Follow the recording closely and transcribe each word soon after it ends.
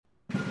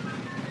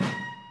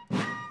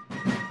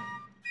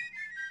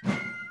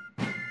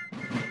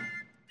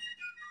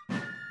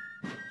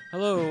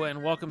Hello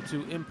and welcome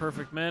to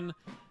Imperfect Men,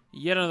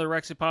 yet another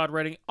Rexipod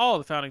rating all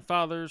the Founding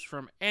Fathers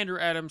from Andrew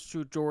Adams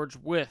to George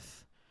Wythe.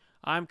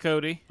 I'm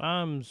Cody.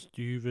 I'm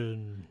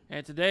Steven.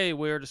 And today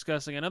we are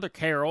discussing another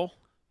Carroll.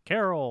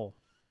 Carroll.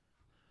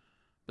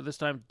 But this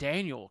time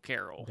Daniel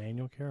Carroll.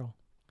 Daniel Carroll.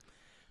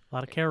 A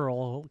lot of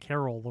Carrollers.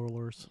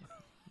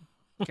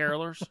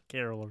 Carolers?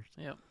 Carolers.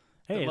 Yep.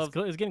 Hey,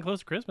 it's getting close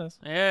to Christmas.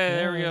 Yeah,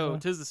 there we go.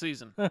 'Tis the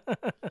season.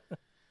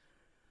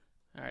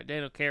 All right,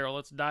 Daniel Carroll,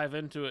 let's dive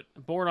into it.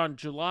 Born on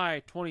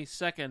July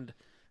 22nd,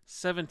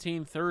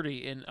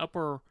 1730 in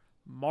Upper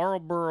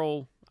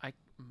Marlborough.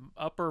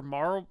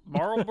 Marlborough?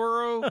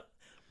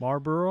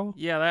 Marlboro?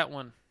 Yeah, that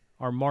one.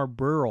 Or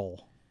Marlboro?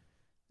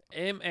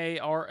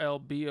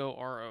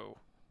 Marlboro.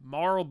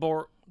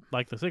 Marlboro.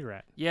 Like the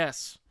cigarette.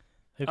 Yes.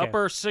 Okay.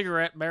 Upper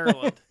Cigarette,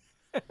 Maryland.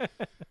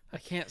 I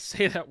can't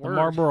say that The word.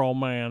 Marlboro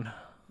man.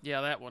 Yeah,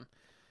 that one.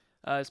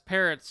 His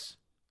parents,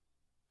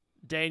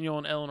 Daniel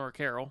and Eleanor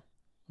Carroll.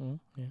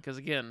 Yeah. Because,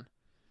 again,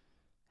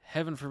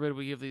 heaven forbid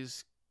we give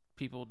these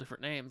people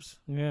different names.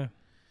 Yeah.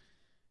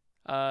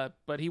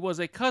 But he was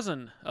a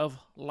cousin of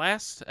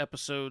last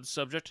episode's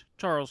subject,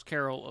 Charles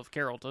Carroll of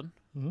Carrollton.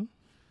 Mm-hmm.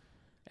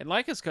 And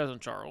like his cousin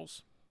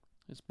Charles,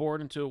 he was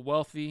born into a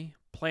wealthy,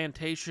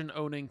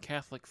 plantation-owning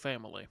Catholic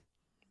family.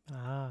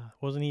 Ah,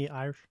 wasn't he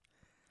Irish?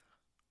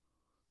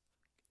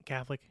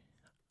 Catholic?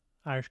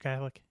 Irish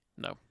Catholic?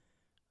 No.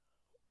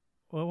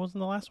 What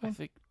wasn't the last one? I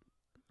think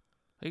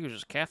he was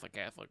just Catholic.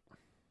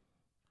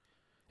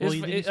 Well,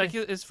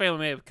 His family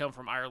may have come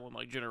from Ireland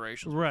like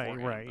generations before him,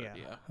 Right, but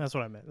yeah. That's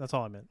what I meant. That's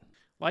all I meant.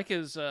 Like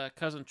his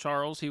cousin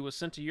Charles, he was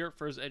sent to Europe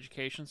for his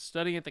education,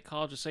 studying at the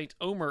College of St.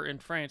 Omer in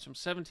France from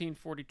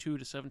 1742 to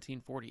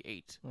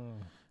 1748.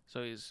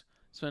 So he's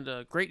spent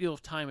a great deal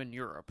of time in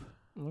Europe,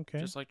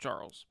 Okay. just like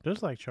Charles.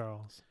 Just like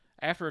Charles.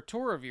 After a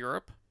tour of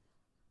Europe,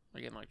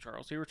 again like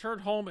Charles, he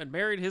returned home and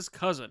married his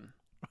cousin,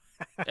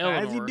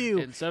 Eleanor, As you do.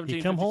 in 1752.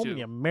 You come home and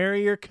you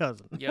marry your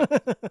cousin.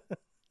 Yep.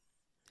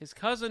 His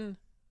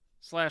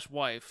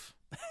cousin/wife,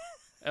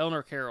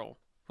 Eleanor Carroll,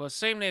 was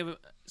same name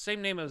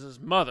as his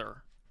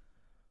mother,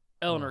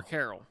 Eleanor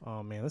Carroll.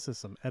 Oh man, this is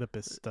some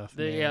Oedipus stuff.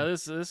 Yeah,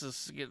 this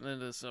is getting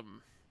into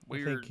some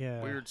weird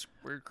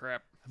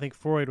crap. I think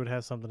Freud would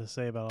have something to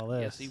say about all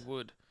this. Yes, he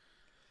would.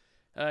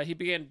 He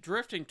began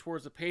drifting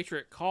towards the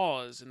patriot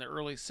cause in the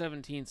early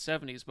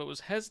 1770s, but was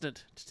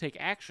hesitant to take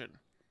action,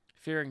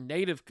 fearing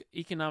negative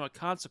economic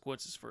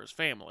consequences for his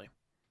family.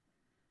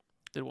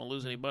 Didn't want to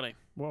lose any money.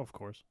 Well, of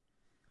course.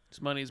 His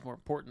money is more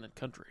important than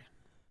country.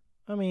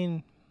 I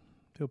mean,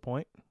 to a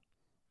point.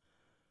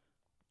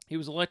 He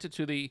was elected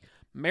to the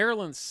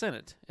Maryland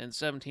Senate in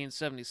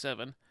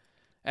 1777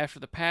 after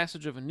the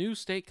passage of a new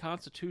state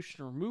constitution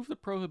to remove the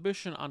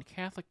prohibition on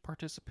Catholic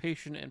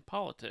participation in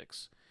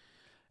politics,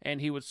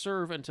 and he would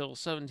serve until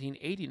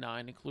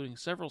 1789, including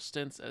several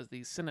stints as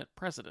the Senate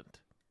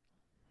president.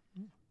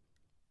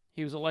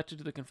 He was elected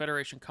to the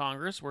Confederation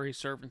Congress, where he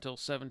served until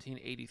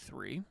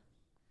 1783,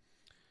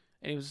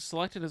 and he was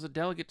selected as a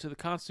delegate to the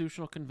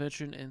Constitutional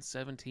Convention in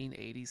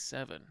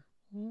 1787.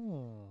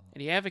 And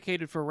he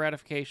advocated for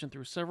ratification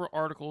through several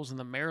articles in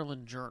the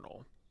Maryland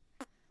Journal.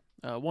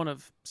 One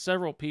of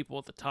several people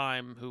at the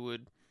time who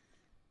would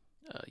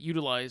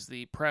utilize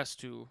the press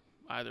to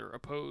either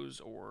oppose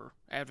or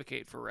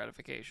advocate for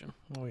ratification.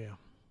 Oh, yeah.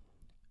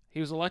 He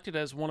was elected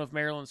as one of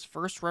Maryland's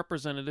first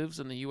representatives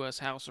in the U.S.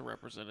 House of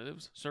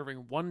Representatives,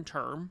 serving one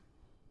term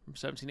from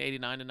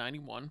 1789 to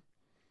 91.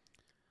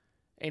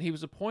 And he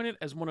was appointed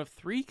as one of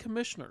 3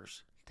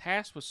 commissioners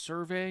tasked with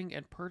surveying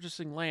and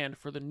purchasing land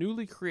for the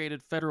newly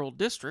created federal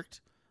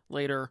district,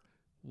 later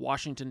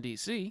Washington,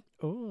 D.C.,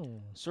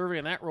 serving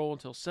in that role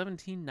until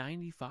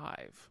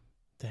 1795.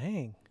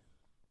 Dang.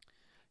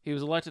 He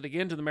was elected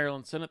again to the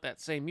Maryland Senate that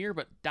same year,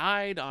 but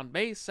died on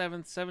May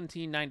 7th,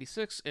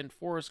 1796 in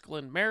Forest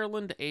Glen,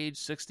 Maryland, age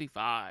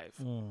 65.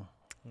 Yep.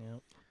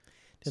 Didn't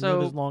So-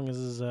 live as long as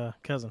his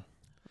cousin.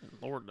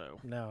 Lord, no.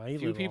 No, he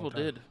Few lived a long people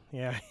time. did.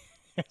 Yeah,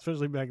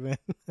 especially back then.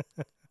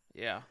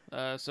 Yeah.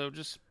 So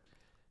just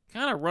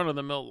kind of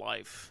run-of-the-mill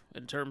life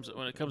in terms of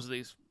when it comes to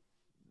these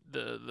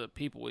the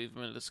people we've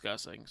been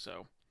discussing.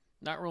 So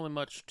not really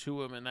much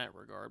to him in that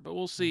regard, but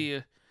we'll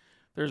see.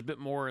 There's a bit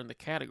more in the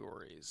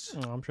categories.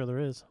 Oh, I'm sure there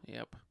is.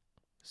 Yep.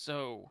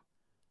 So,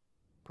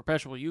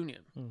 Perpetual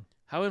Union.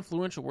 How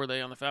influential were they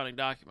on the founding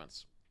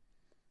documents?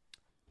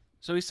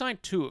 So he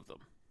signed 2 of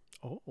them,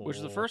 which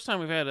is the first time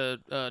we've had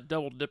a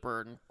double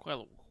dipper in quite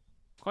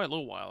a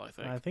little while, I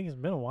think. I think it's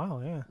been a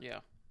while, yeah.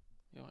 Yeah.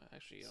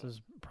 Actually, This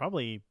is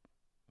probably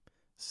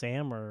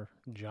Sam or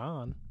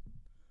John.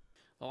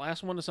 the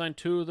last one to sign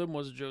 2 of them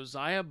was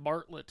Josiah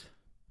Bartlett.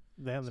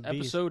 They have the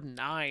Episode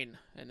 9,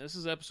 and this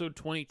is episode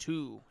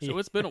 22, so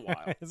it's been a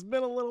while. It's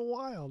been a little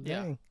while,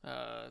 dang.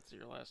 Yeah. It's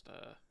your last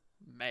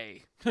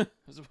May.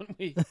 That's when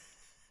the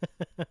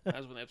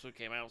episode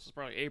came out. So it's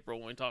probably April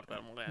when we talked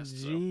about him last.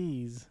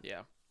 Jeez. So,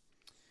 yeah.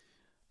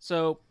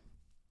 So,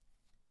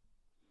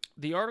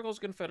 the Articles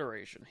of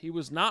Confederation. He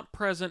was not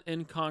present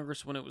in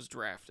Congress when it was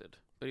drafted,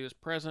 but he was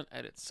present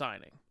at its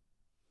signing.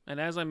 And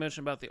as I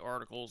mentioned about the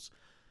Articles,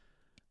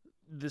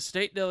 the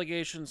state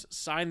delegations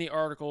signed the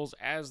articles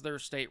as their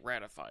state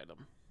ratified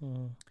them.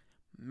 Mm-hmm.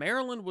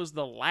 Maryland was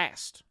the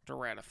last to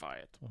ratify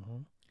it. Mm-hmm.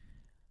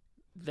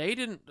 They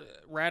didn't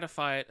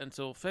ratify it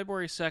until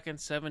February 2nd,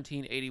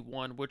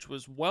 1781, which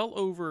was well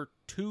over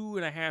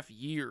 2.5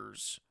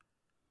 years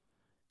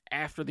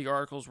after the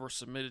articles were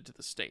submitted to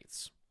the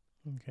states.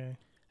 Okay.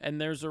 And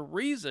there's a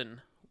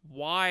reason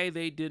why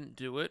they didn't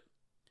do it,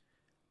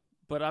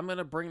 but I'm going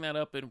to bring that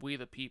up in We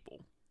the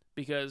People,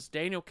 because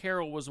Daniel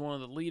Carroll was one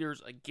of the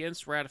leaders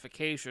against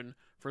ratification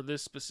for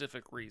this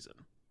specific reason.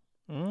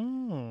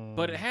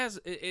 But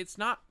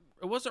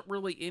it wasn't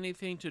really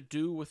anything to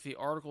do with the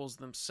articles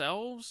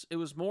themselves. It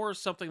was more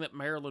something that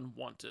Maryland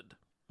wanted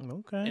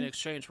in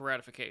exchange for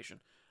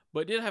ratification. But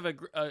it did have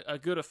a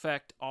good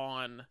effect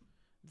on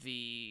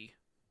the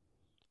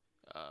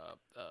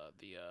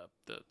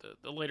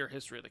later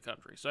history of the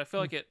country. So I feel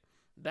like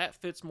that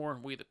fits more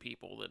in We the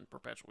People than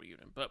Perpetual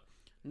Union. But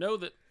know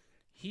that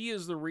he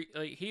is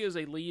he is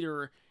a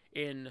leader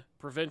in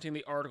preventing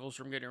the articles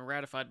from getting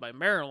ratified by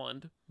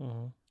Maryland,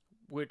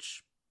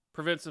 which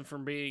prevents them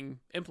from being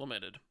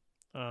implemented.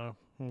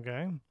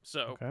 Okay.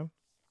 So,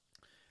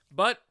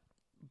 but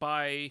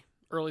by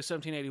early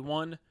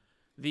 1781,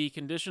 the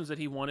conditions that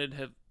he wanted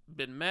have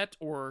been met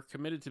or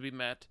committed to be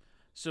met.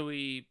 So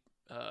he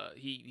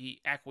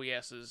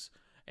acquiesces,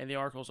 and the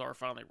articles are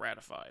finally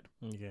ratified.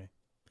 Okay.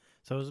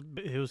 So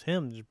it was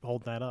him just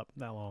holding that up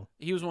that long.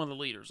 He was one of the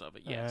leaders of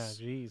it. Yes.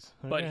 Jeez.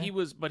 Okay.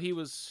 But he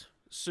was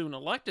soon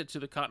elected to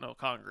the Continental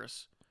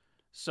Congress.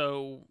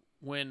 So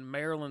when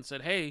Maryland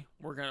said, "Hey,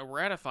 we're going to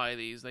ratify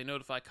these," they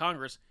notify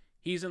Congress.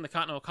 He's in the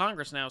Continental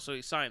Congress now, so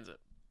he signs it.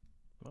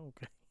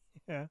 Okay.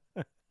 Yeah.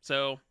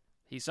 So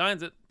he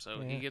signs it,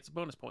 so he gets a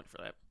bonus point for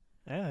that.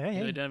 Yeah.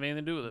 It didn't have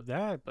anything to do with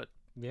it. But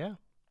yeah,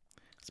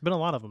 it's been a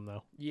lot of them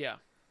though. Yeah.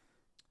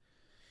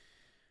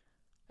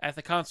 At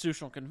the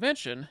Constitutional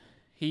Convention,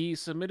 he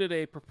submitted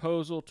a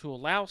proposal to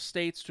allow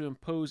states to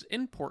impose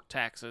import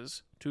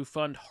taxes to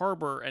fund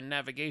harbor and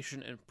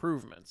navigation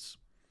improvements,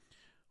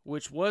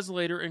 which was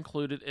later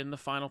included in the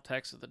final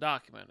text of the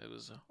document. It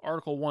was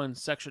Article 1,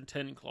 Section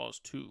 10, Clause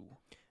 2.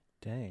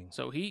 Dang.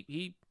 So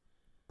he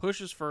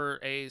pushes for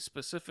a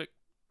specific,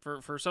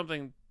 for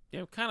something,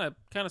 kind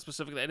of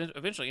specific that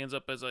eventually ends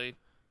up as a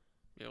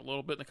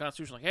little bit in the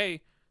Constitution, like,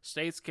 hey,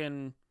 states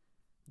can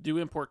do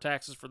import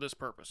taxes for this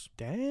purpose.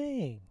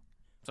 Dang.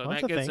 So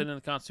that gets it in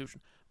the Constitution.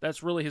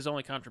 That's really his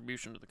only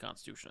contribution to the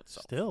Constitution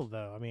itself. Still,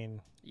 though, I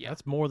mean,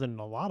 that's more than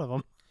a lot of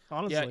them,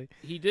 honestly.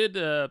 Yeah, he did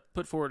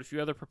put forward a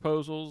few other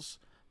proposals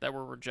that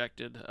were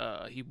rejected.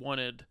 He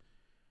wanted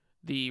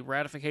the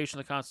ratification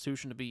of the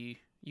Constitution to be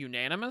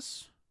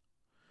unanimous.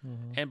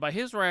 Mm-hmm. And by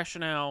his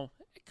rationale,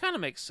 it kind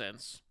of makes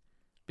sense,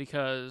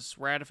 because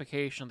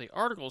ratification of the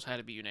Articles had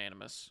to be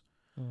unanimous.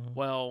 Mm-hmm.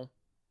 Well,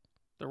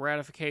 the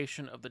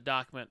ratification of the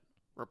document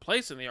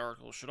replacing the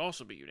Articles should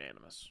also be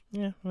unanimous.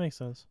 Yeah, that makes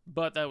sense.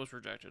 But that was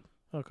rejected.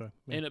 Okay.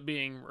 Yeah. Ended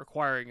up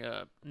requiring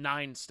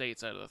 9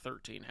 states out of the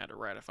 13 had to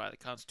ratify the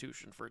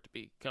Constitution for it to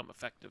become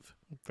effective.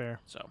 Fair.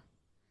 So,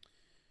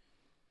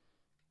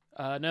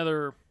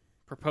 another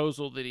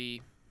proposal that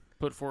he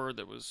put forward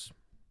that was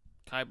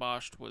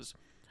kiboshed was,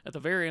 at the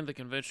very end of the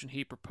convention,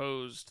 he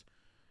proposed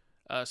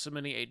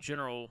submitting a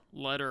general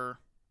letter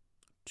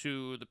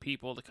to the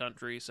people of the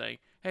country saying,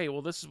 hey,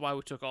 well, this is why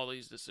we took all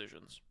these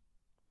decisions.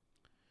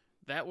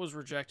 That was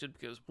rejected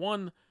because,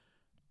 one,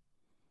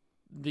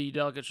 the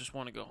delegates just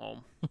want to go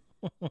home.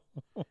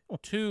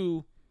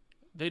 2,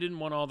 they didn't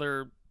want all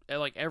their,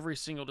 every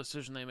single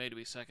decision they made to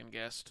be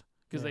second-guessed,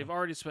 because they've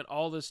already spent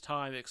all this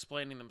time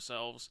explaining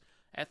themselves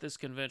at this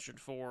convention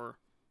for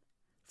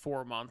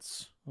 4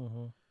 months.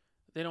 Mm-hmm.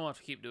 They don't have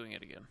to keep doing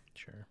it again.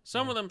 Sure.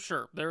 Some of them,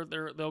 sure,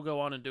 they'll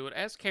go on and do it,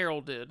 as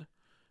Carroll did.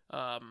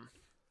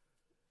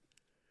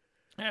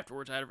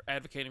 Afterwards,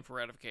 advocating for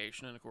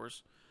ratification, and of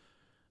course,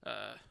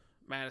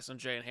 Madison,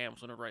 Jay, and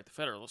Hamilton would write the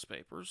Federalist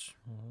Papers,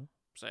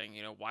 saying,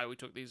 why we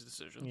took these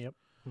decisions. Yep.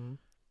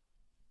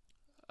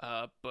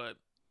 Mm-hmm. But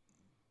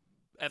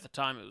at the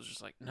time, it was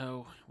just like,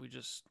 no, we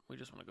just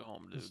want to go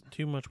home, dude. It's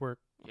too much work.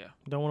 Yeah.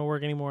 Don't want to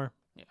work anymore.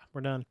 Yeah.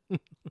 We're done.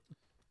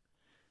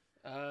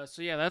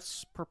 So yeah,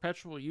 that's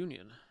Perpetual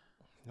Union.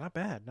 Not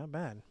bad.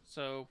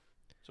 So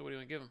what do you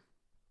want to give him?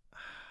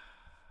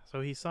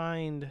 So he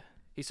signed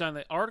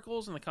the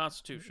Articles and the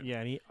Constitution.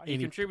 Yeah, and he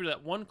contributed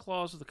that one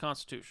clause of the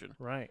Constitution.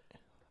 Right.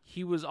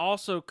 He was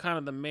also kind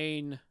of the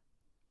main,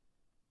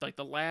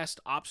 the last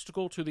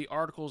obstacle to the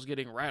Articles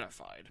getting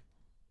ratified.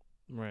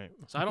 Right.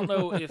 So I don't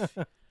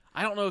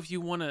know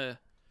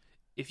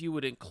if you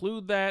would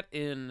include that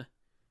in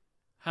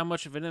how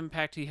much of an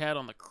impact he had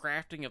on the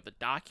crafting of the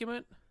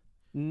document,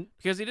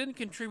 because he didn't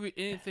contribute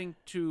anything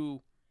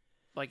to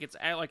its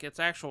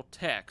actual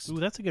text. Ooh,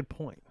 that's a good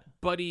point.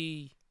 But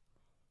he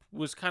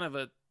was kind of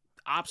a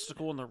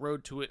obstacle in the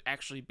road to it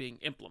actually being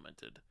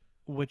implemented,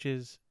 which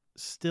is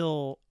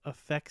still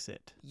affects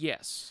it.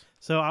 Yes.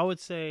 So I would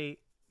say,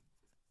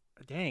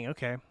 dang,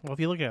 okay. Well, if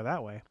you look at it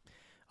that way,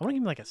 I want to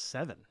give him a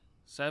 7.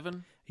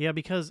 7? Yeah,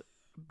 because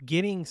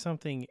getting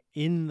something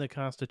in the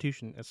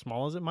Constitution, as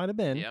small as it might have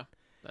been,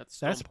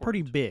 that's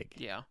pretty big.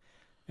 Yeah.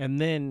 And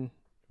then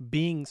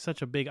being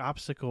such a big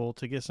obstacle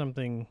to get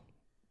something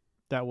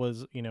that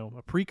was,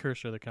 a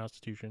precursor to the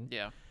Constitution.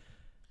 Yeah.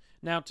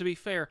 Now, to be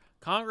fair,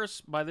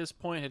 Congress by this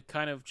point had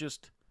kind of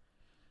just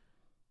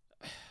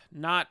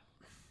not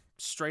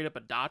straight up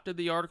adopted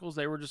the articles.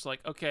 They were just like,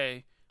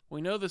 okay,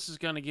 we know this is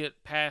going to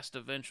get passed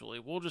eventually.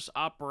 We'll just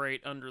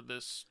operate under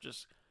this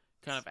just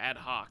kind of ad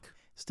hoc.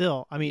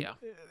 Still, I mean,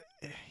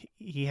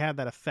 he had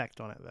that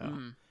effect on it, though,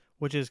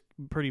 which is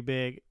pretty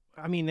big.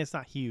 I mean, it's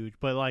not huge,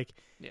 but like...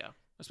 Yeah,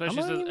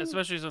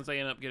 especially since they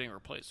end up getting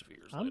replaced a few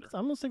years later.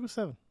 I'm going to stick with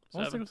 7.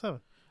 I'm going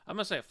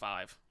to say a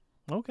 5.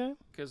 Okay.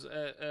 Because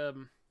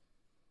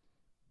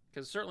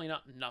certainly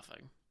not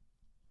nothing.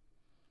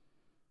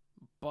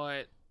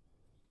 But...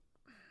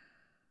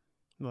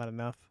 Not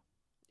enough.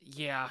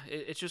 Yeah,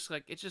 it's just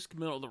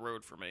middle of the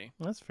road for me.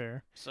 That's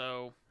fair.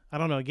 So... I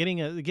don't know. Getting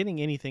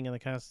anything in the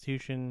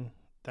Constitution,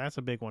 that's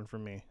a big one for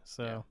me.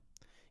 So,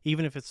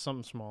 even if it's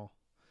something small.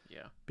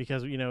 Yeah.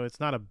 Because, it's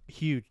not a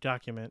huge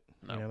document.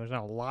 No. There's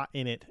not a lot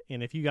in it.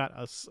 And if you got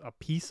a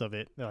piece of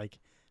it, like,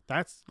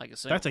 that's like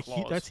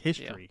that's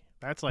history.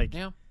 Yeah. That's like,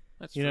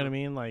 that's you true. know what I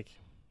mean? Like,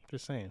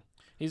 just saying.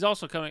 He's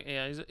also coming,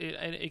 and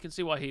you can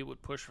see why he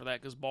would push for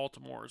that, because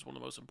Baltimore is one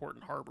of the most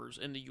important harbors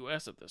in the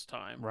U.S. at this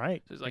time.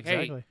 Right. So he's like,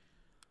 exactly. hey,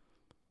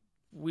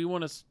 we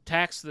want to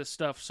tax this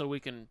stuff so we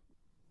can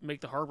make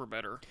the harbor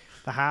better.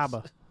 The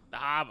harbor. The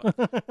harbor.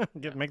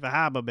 Make the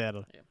harbor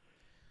better. Yeah.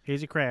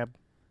 Here's your crab.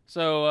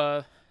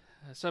 So,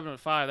 7 and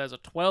 5, that's a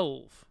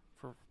 12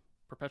 for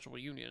perpetual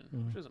union,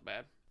 which isn't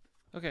bad.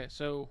 Okay,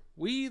 so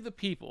we the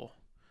people,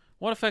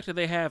 what effect did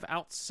they have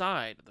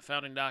outside the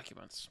founding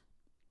documents?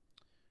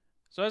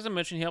 So as I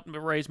mentioned, he helped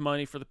them raise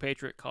money for the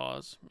Patriot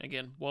cause.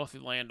 Again, wealthy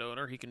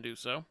landowner, he can do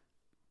so.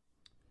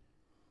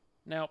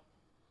 Now,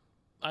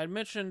 I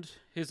mentioned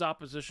his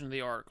opposition to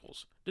the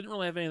Articles. Didn't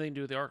really have anything to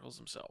do with the Articles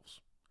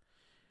themselves.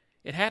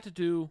 It had to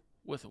do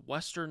with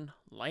Western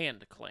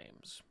land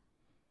claims.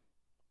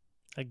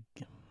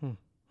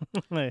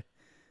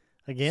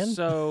 Again?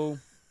 So,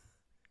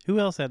 who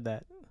else had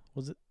that?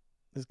 Was it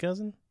his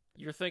cousin?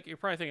 You're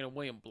probably thinking of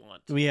William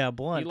Blunt. Yeah,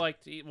 Blunt.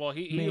 He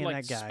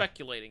liked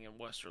speculating in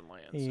Western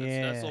lands.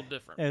 Yeah, That's a little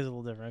different. It was a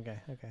little different.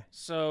 Okay.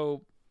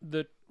 So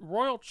the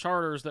royal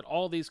charters that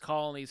all these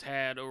colonies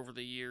had over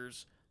the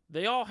years,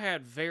 they all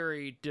had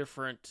very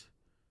different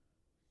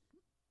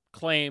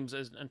claims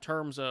in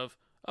terms of,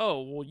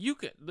 oh, well,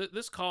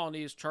 this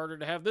colony is chartered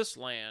to have this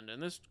land,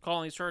 and this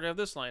colony is chartered to have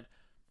this land.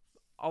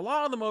 A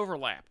lot of them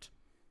overlapped.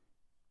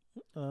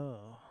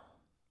 Oh.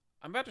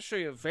 I'm about to show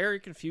you a very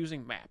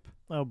confusing map.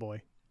 Oh,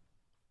 boy.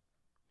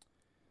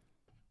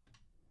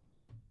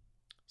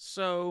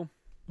 So,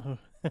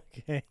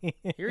 okay.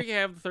 here you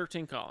have the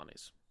 13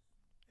 colonies.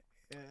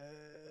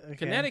 Okay.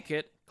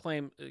 Connecticut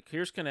claimed,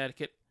 here's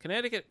Connecticut.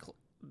 Connecticut,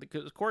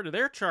 according to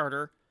their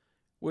charter,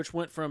 which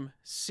went from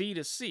sea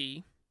to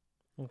sea.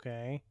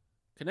 Okay.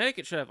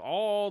 Connecticut should have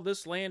all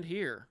this land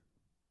here.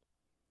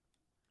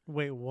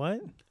 Wait,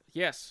 what?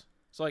 Yes.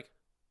 It's like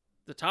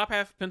the top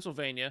half of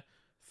Pennsylvania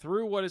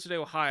through what is today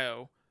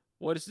Ohio,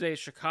 what is today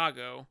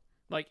Chicago.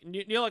 Like,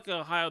 like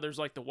Ohio, there's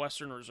like the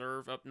Western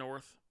Reserve up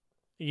north.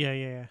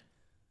 Yeah.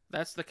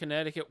 That's the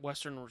Connecticut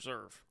Western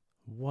Reserve.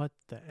 What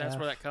the That's F?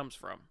 where that comes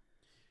from.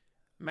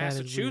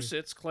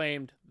 Massachusetts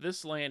claimed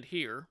this land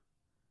here,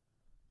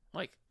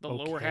 like the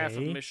lower half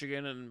of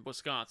Michigan and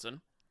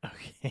Wisconsin.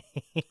 Okay.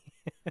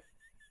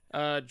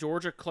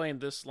 Georgia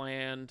claimed this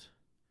land.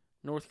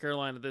 North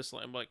Carolina this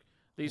land. Like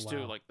these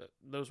two, like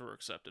those were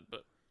accepted.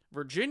 But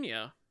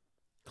Virginia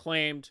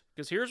claimed,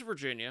 because here's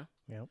Virginia,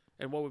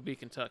 and what would be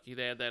Kentucky?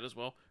 They had that as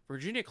well.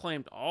 Virginia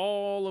claimed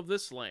all of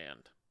this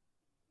land.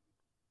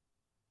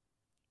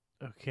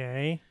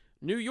 Okay.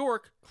 New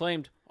York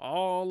claimed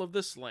all of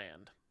this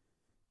land.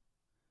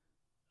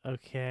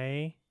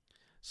 Okay.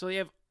 So you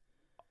have,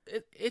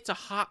 it's a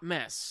hot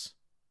mess.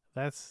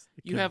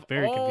 You have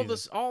very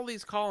all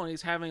these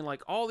colonies having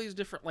like all these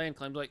different land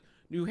claims. Like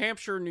New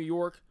Hampshire and New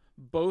York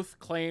both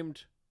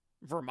claimed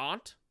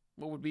Vermont,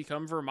 what would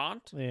become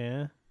Vermont.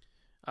 Yeah.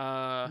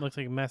 Looks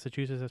like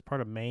Massachusetts is part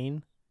of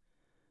Maine.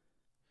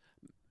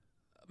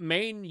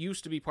 Maine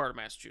used to be part of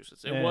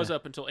Massachusetts. It was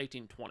up until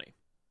 1820.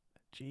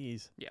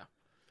 Jeez. Yeah.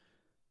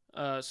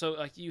 So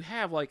like you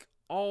have like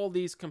all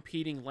these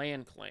competing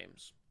land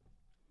claims.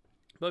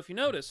 But if you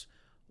notice,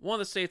 one of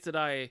the states that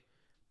I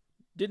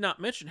did not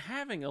mention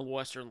having a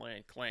Western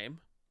land claim,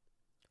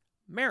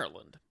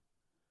 Maryland,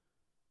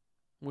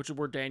 which is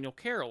where Daniel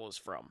Carroll is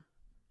from.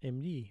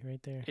 MD,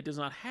 right there. It does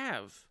not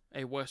have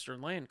a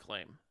Western land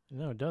claim.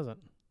 No, it doesn't.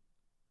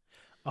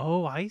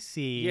 Oh, I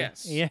see.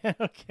 Yes. Yeah,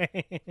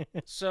 okay.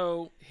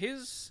 So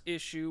his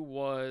issue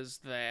was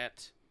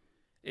that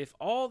if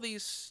all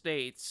these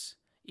states,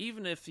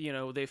 even if,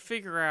 they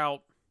figure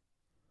out,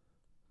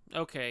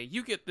 okay,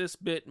 you get this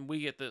bit and we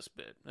get this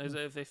bit, as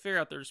if they figure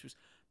out their disputes,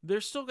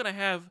 they're still going to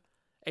have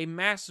a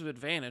massive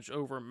advantage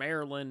over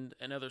Maryland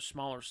and other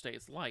smaller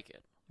states like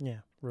it. Yeah,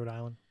 Rhode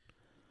Island.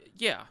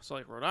 Yeah, so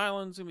like Rhode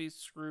Island's going to be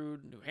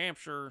screwed, New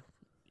Hampshire,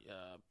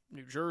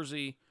 New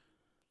Jersey.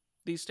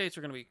 These states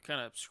are going to be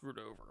kind of screwed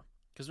over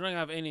because they're not going to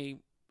have any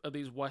of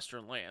these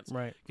western lands.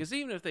 Right. Because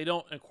even if they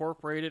don't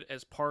incorporate it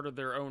as part of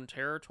their own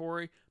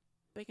territory,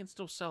 they can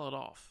still sell it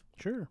off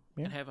Sure.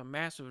 Yeah. and have a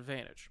massive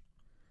advantage.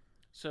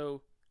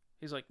 So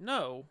he's like,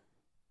 no,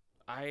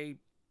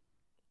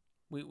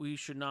 we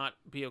should not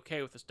be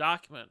okay with this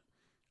document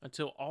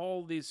until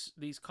all these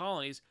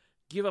colonies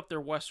give up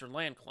their western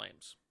land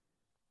claims.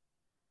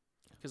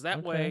 Because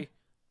that way,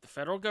 the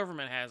federal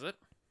government has it,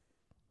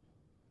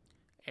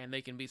 and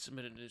they can be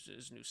submitted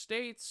as new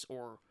states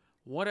or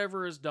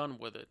whatever is done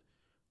with it.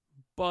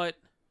 But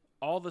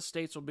all the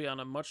states will be on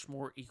a much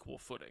more equal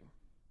footing.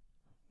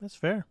 That's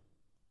fair.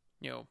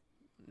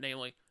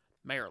 Namely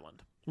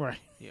Maryland. Right.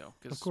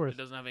 Because it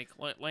doesn't have any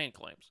land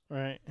claims.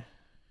 Right.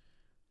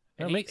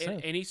 That makes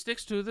sense. And he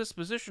sticks to this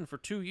position for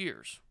 2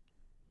 years.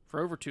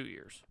 For over 2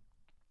 years.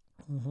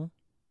 Mm-hmm.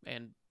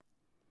 And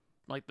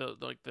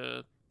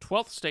the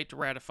 12th state to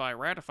ratified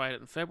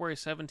it in February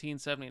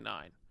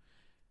 1779.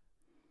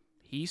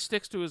 He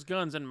sticks to his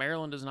guns, and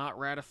Maryland is not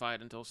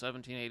ratified until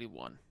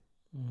 1781,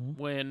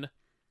 when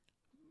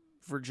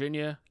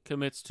Virginia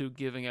commits to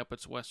giving up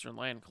its western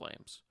land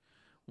claims,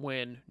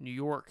 when New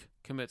York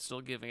commits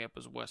to giving up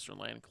its western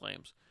land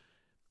claims.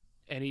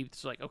 And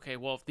he's like, okay,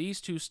 well, if these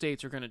 2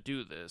 states are going to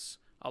do this,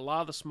 a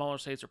lot of the smaller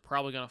states are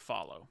probably going to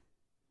follow.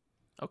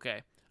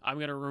 Okay, I'm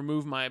going to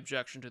remove my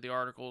objection to the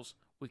articles.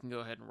 We can go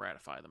ahead and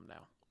ratify them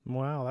now.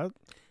 Wow, that's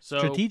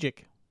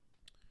strategic.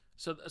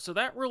 So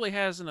that really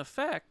has an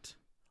effect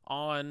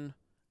on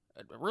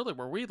really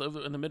where we live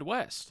in the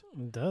Midwest.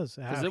 It does.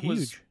 Because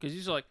huge. Because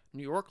he's like,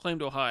 New York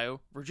claimed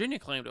Ohio, Virginia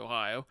claimed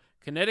Ohio,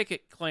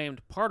 Connecticut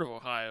claimed part of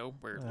Ohio,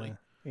 weirdly.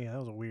 Yeah, that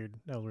was weird.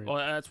 Well,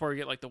 that's where you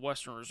get like the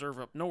Western Reserve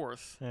up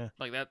north. Yeah.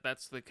 Like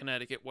that's the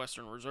Connecticut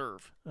Western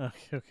Reserve.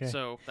 Okay.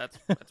 So that's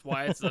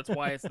why it's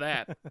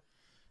that.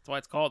 That's why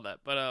it's called that.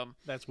 But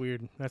that's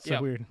weird. That's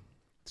so weird.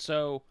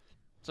 So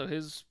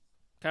his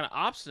kind of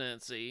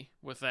obstinacy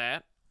with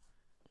that,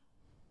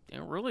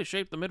 really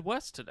shaped the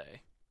Midwest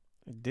today.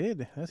 It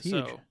did. That's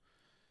huge.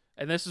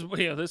 And this is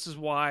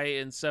why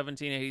in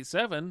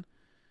 1787,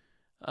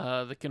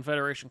 the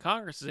Confederation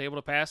Congress is able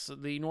to pass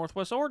the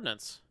Northwest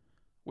Ordinance,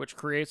 which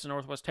creates the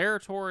Northwest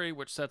Territory,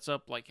 which sets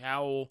up like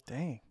how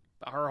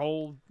our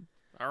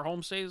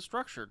home state is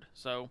structured.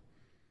 So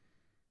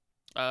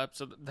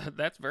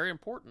that's very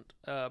important.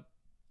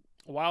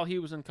 While he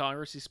was in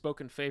Congress, he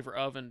spoke in favor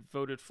of and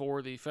voted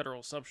for the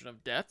federal assumption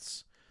of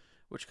debts,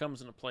 which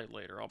comes into play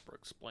later. I'll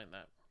explain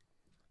that.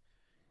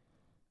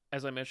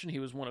 As I mentioned, he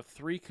was one of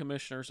 3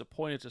 commissioners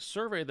appointed to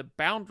survey the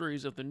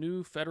boundaries of the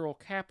new federal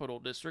capital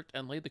district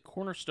and laid the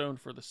cornerstone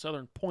for the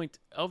southern point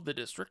of the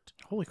district.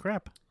 Holy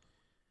crap.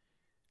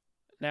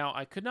 Now,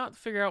 I could not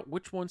figure out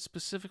which one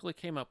specifically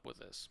came up with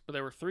this, but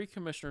there were 3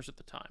 commissioners at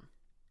the time.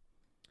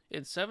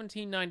 In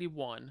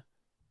 1791,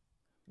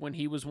 when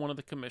he was one of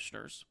the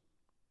commissioners,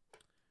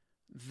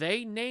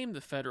 they named the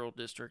federal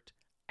district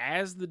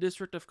as the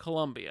District of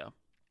Columbia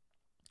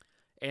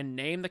and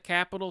named the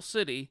capital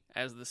city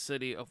as the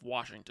city of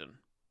Washington.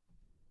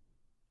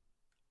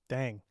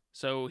 Dang.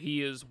 So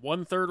he is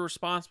 1/3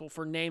 responsible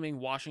for naming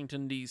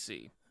Washington,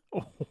 D.C.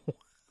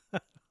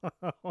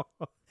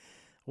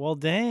 Well,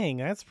 dang,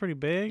 that's pretty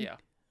big. Yeah.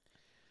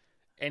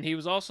 And he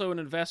was also an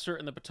investor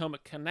in the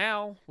Potomac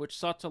Canal, which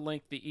sought to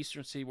link the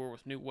eastern seaboard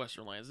with new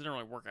western lands. It didn't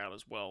really work out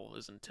as well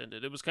as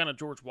intended. It was kind of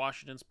George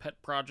Washington's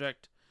pet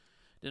project.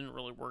 Didn't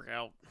really work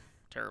out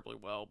terribly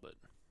well, but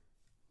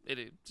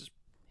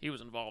he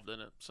was involved in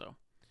it. So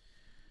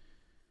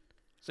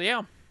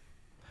yeah.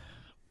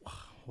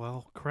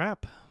 Well,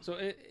 crap. So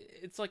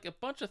it's like a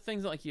bunch of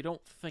things like you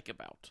don't think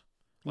about.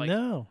 Like,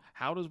 no.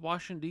 How does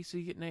Washington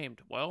D.C. get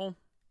named? Well,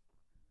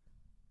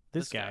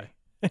 this guy.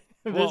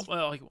 Well,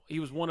 like, he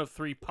was one of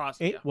 3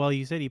 possible. Well,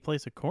 you said he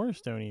placed a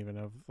cornerstone even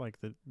of like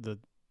the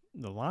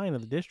line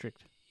of the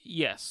district.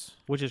 Yes.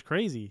 Which is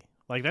crazy.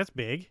 Like, that's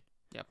big.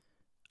 Yep.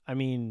 I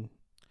mean,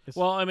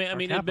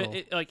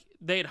 like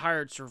they had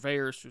hired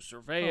surveyors to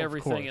survey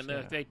everything, course,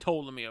 and they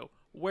told him,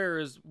 where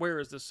is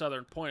the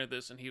southern point of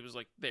this, and he was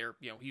like, there,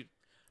 he.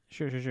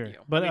 Sure.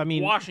 But I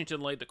mean,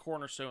 Washington laid the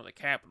cornerstone of the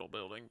Capitol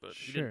building, but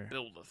he didn't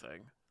build the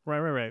thing.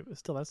 Right.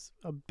 Still, that's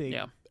a big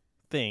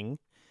thing.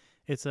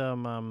 It's what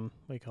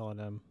do you call it?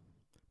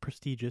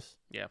 Prestigious.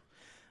 Yeah.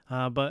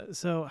 But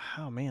so,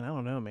 oh man, I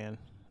don't know, man.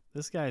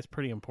 This guy is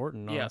pretty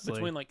important. Honestly. Yeah,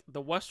 between like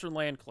the Western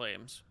land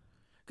claims,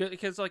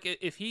 because like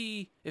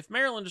if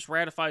Maryland just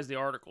ratifies the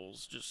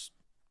articles, just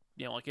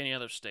like any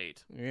other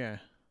state. Yeah.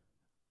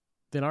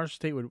 Then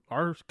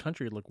our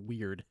country would look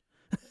weird.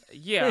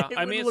 Yeah,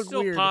 I mean it's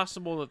still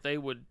possible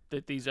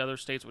that these other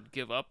states would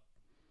give up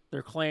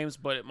their claims,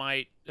 but it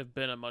might have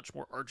been a much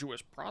more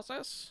arduous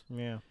process.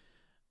 Yeah.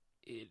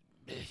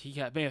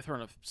 He may have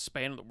thrown a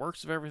span in the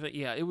works of everything.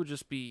 Yeah, it would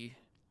just be.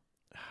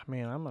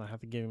 Man, I'm gonna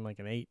have to give him like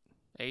an 8.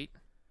 8.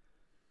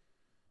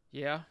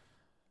 Yeah,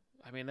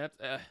 I mean that.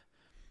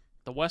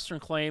 The Western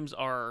claims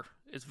are.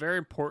 It's very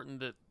important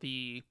that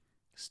the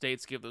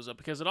states give those up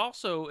because it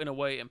also, in a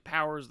way,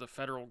 empowers the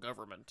federal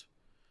government.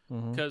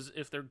 Because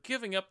if they're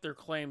giving up their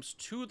claims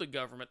to the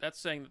government, that's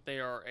saying that they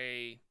are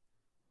a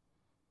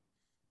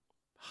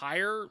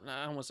higher.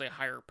 I don't want to say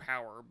higher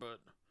power, but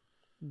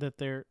that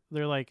they're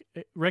like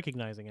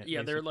recognizing it.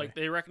 yeah, basically.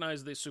 they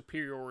recognize the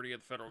superiority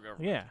of the federal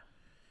government. Yeah,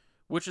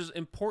 which is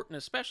important,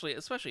 especially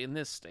in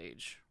this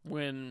stage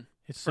when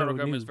it's federal so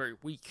government new. is very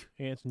weak.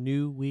 Yeah, it's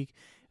new, weak.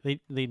 They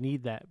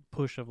need that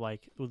push of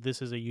like, well,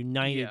 this is a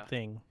united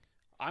thing.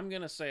 I'm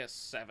gonna say a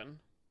 7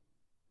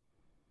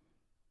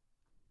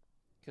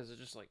 because it's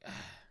just like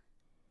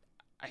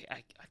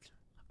I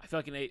feel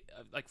like an 8.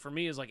 Like for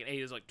me, is like an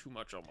 8 is like too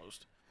much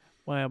almost.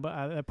 Well,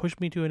 but that pushed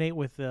me to an 8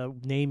 with the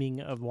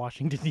naming of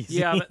Washington D.C.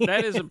 Yeah,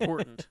 that is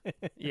important.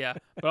 Yeah,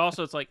 but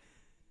also it's like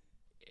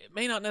it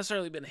may not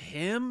necessarily have been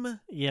him.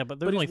 Yeah, but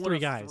there's only 3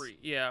 guys. 3.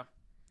 Yeah,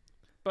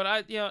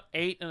 but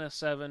 8 and a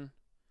 7.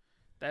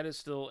 That is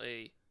still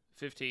a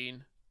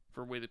 15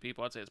 for We the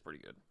People. I'd say it's pretty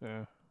good.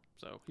 Yeah.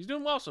 So he's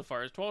doing well so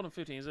far. He's 12 and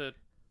 15. He's at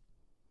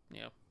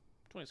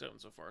 27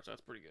 so far. So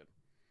that's pretty good.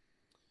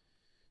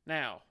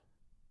 Now,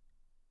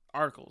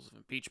 articles of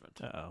impeachment.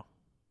 Uh-oh.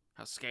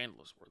 How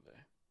scandalous were they?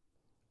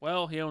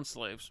 Well, he owned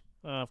slaves.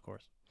 Of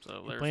course.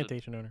 So there's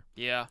plantation owner.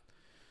 Yeah.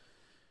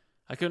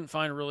 I couldn't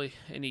find really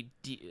any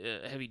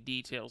heavy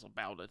details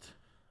about it.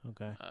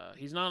 Okay.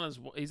 He's not as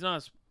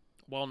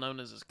well known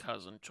as his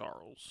cousin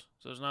Charles,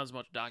 so there's not as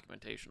much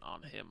documentation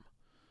on him.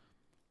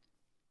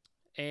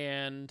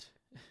 And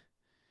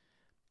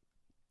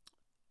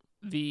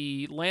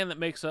the land that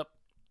makes up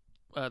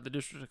the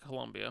District of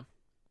Columbia,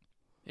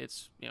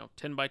 it's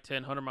 10 by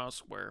 10, 100 miles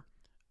square.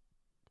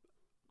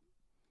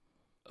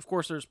 Of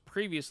course, there's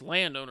previous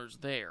landowners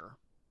there.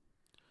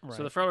 Right.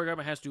 So the federal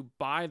government has to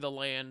buy the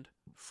land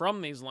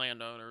from these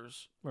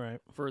landowners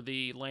for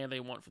the land they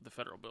want for the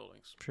federal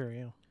buildings. Sure,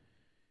 yeah.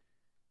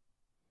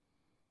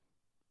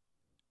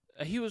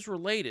 He was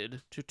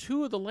related to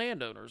 2 of the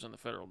landowners in the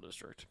federal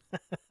district,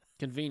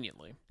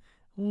 conveniently.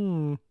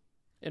 Hmm.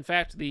 In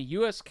fact, the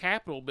U.S.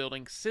 Capitol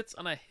building sits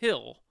on a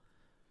hill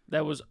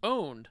that was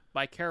owned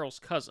by Carroll's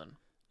cousin.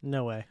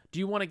 No way. Do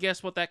you want to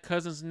guess what that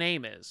cousin's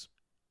name is?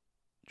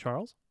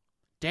 Charles?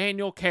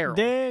 Daniel Carroll.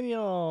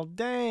 Daniel,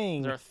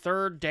 dang. There's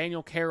our 3rd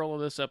Daniel Carroll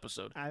of this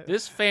episode.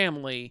 This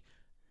family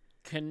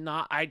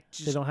cannot.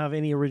 They don't have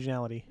any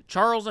originality.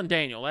 Charles and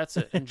Daniel, that's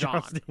it. And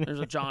John. There's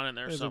a John in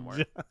there There's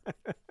somewhere.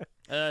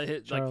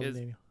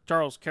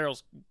 Charles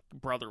Carroll's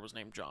brother was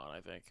named John,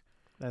 I think.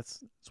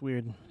 It's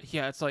weird.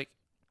 Yeah, it's like,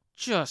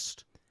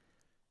 just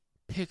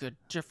pick a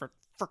different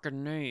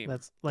freaking name.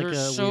 That's like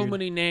There's so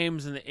many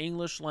names in the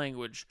English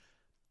language.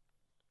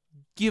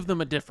 Give them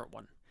a different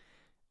one.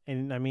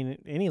 And I mean,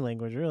 any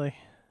language really.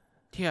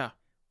 Yeah.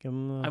 Give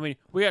them I mean,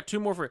 we got 2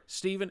 more for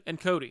Stephen and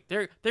Cody.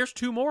 There's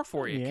 2 more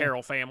for you,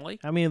 Carroll family.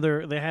 I mean,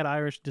 they had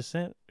Irish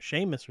descent,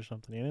 Seamus or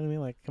something. You know what I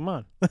mean? Like, come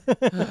on.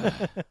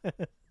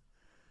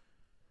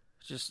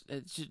 just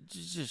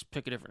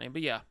pick a different name.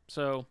 But yeah,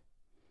 so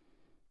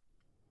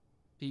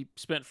he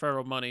spent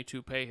federal money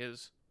to pay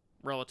his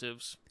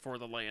relatives for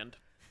the land.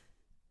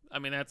 I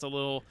mean, that's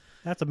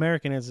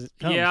American as it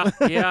comes.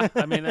 Yeah.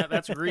 I mean,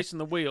 that's greasing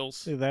the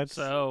wheels. I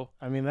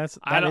mean,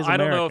 I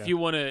don't know if you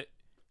want to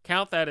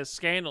count that as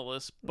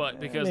scandalous, but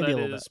because that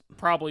is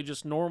probably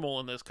just normal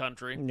in this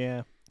country.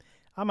 Yeah,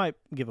 I might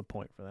give a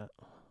point for that.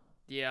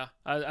 Yeah,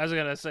 I was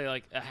gonna say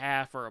like a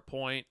half or a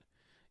point.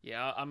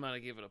 Yeah, I'm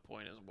gonna give it a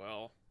point as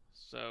well.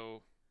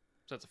 So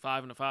that's a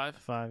 5 and a 5.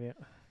 5, yeah.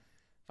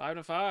 5 and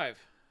a 5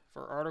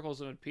 for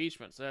articles of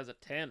impeachment. So that's a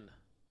 10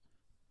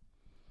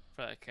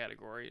 for that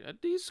category.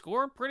 He's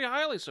scoring pretty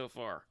highly so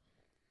far.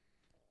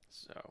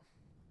 So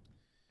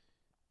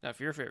now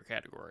for your favorite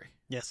category,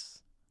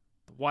 yes,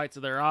 the whites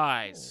of their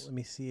eyes. Let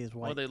me see his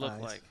white. What do they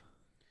look like?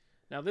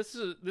 Now this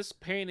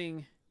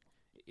painting.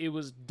 It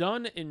was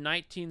done in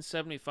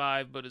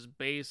 1975, but is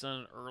based on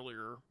an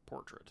earlier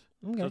portrait.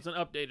 Okay. So it's an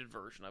updated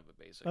version of it,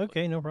 basically.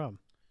 Okay, no problem.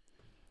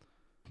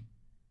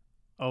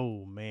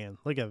 Oh, man.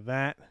 Look at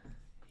that.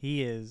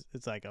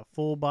 It's like a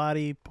full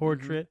body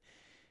portrait.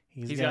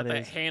 Mm-hmm. He's got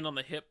that hand on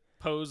the hip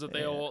pose that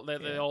they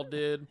all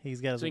did.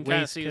 He's got his so you waistcoat can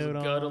kind of see his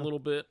gut on. a little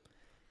bit.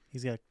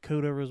 He's got a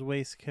coat over his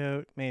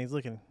waistcoat. Man, he's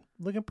looking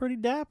pretty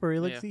dapper.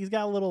 He's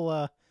got a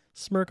little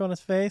smirk on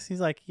his face.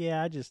 He's like,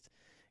 yeah, I just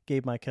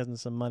gave my cousin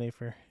some money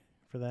for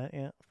that,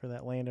 for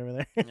that land over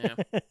there.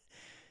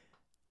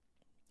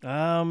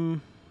 Yeah.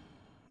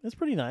 It's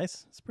pretty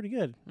nice. It's pretty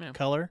good. Yeah.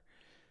 Color.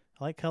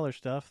 I like color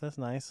stuff. That's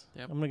nice.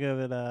 Yep. I'm gonna give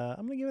it a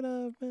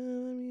 3.5.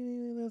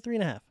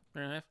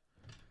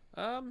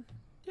 3.5.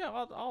 Yeah,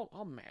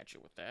 I'll match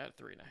it with that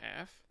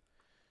 3.5.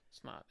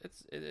 It's not.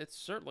 It's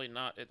certainly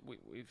not.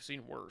 We've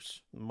seen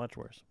worse. Much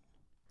worse.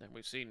 And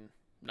we've seen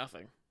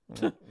nothing.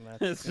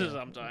 That's,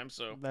 sometimes.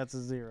 So that's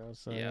a 0.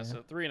 So yeah.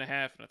 So 3.5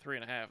 and a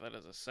 3.5. That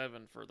is a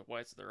 7 for the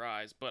whites of their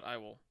eyes. But I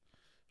will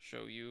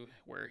show you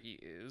where he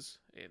is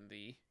in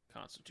the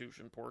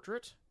Constitution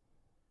portrait.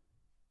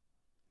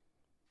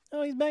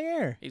 Oh, he's back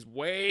here. He's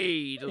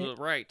way to the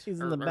right. He's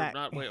in the back.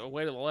 Not way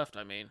to the left.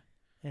 I mean.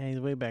 Yeah, he's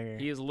way back here.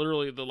 He is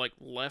literally the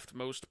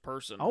leftmost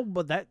person. Oh,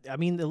 but it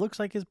looks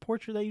like his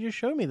portrait that you just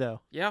showed me, though.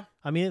 Yeah.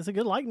 I mean, it's a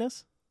good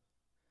likeness.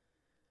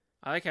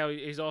 I like how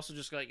he's also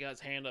just got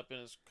his hand up in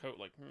his coat,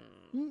 like,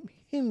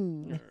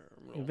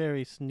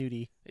 Very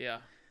snooty. Yeah.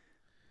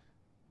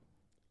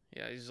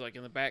 Yeah, he's like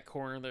in the back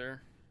corner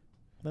there.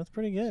 That's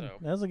pretty good. So,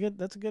 That's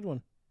a good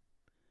one.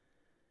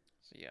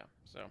 So yeah,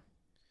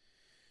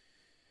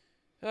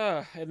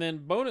 and then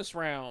bonus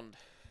round.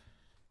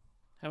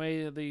 How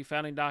many of the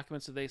founding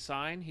documents did they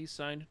sign? He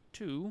signed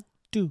 2.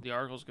 2. The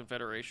Articles of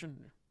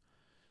Confederation,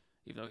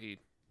 even though he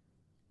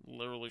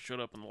literally showed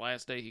up on the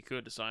last day he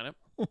could to sign it,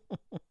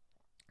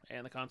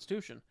 and the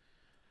Constitution.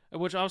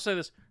 Which I'll say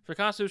this, for the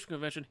Constitutional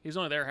Convention, he's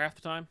only there half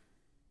the time.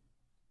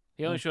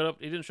 He only showed up.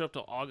 He didn't show up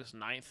till August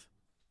 9th,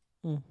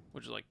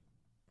 which is like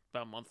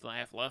about a month and a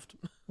half left.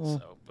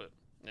 So, but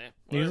yeah,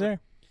 he was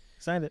there.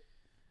 Signed it.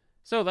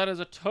 So that is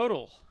a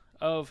total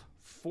of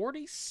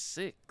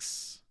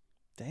 46.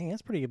 Dang,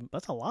 that's pretty good.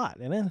 That's a lot,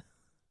 isn't it?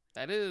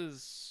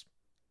 That's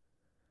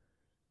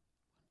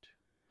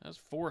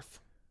 4th.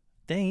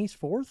 Dang, he's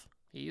 4th?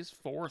 He is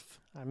 4th.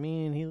 I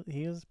mean,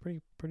 he is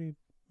pretty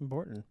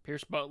important.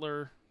 Pierce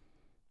Butler,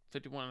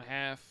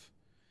 51.5.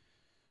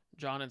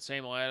 John and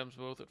Samuel Adams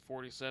both at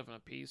 47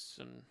 apiece.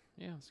 And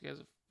yeah, this guy's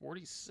at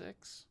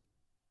 46.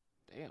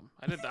 Damn.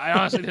 I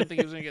honestly didn't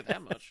think he was going to get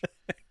that much.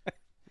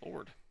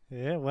 Lord.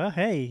 Yeah, well,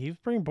 hey, he's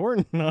pretty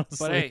important, honestly.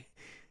 But hey.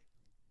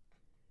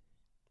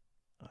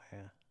 Oh,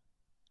 yeah.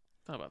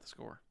 Not about the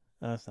score.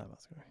 No, it's not about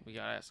the score. We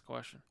got to ask the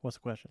question. What's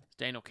the question? Is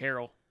Daniel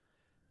Carroll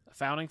a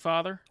founding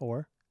father?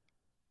 Or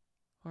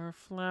a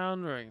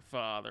floundering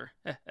father?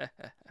 I'm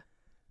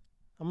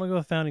going to go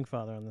with founding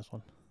father on this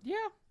one. Yeah.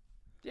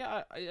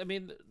 Yeah, I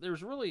mean,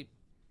 there's really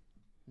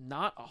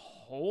not a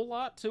whole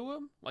lot to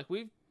him. Like,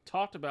 we've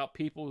talked about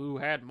people who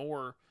had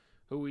more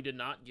who we did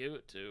not give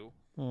it to.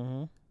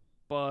 Mm-hmm.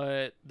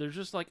 But there's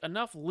just, like,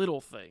 enough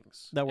little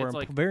things. That were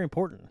very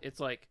important. It's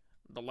like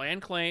the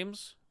land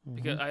claims.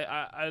 Because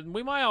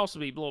we might also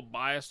be a little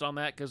biased on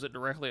that because it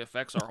directly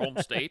affects our home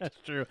state.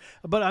 That's true.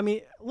 But, I mean,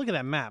 look at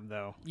that map,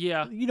 though.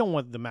 Yeah. You don't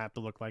want the map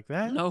to look like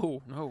that.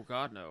 No,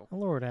 God, no.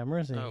 Lord have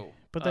mercy. No.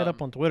 Put that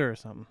up on Twitter or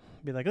something.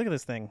 Be like, look at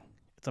this thing.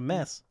 It's a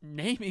mess.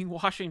 Naming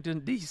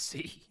Washington,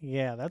 D.C.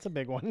 Yeah, that's a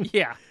big one.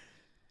 Yeah.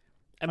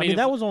 I mean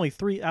that was only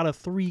 3 out of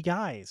 3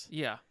 guys.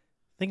 Yeah.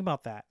 Think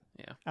about that.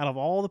 Yeah. Out of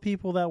all the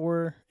people that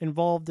were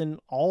involved in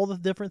all the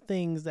different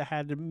things that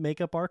had to make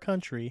up our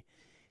country,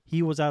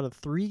 he was out of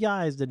 3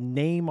 guys to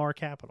name our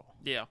capital.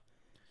 Yeah.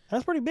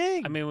 That's pretty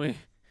big. I mean,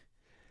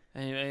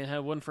 had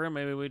one for him,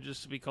 maybe we'd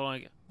just be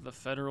calling it the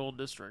Federal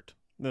District.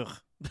 Ugh.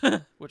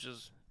 Which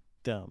is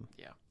dumb.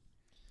 Yeah.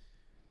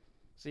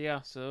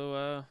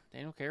 So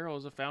Daniel Carroll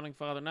is a founding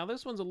father. Now,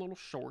 this one's a little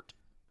short.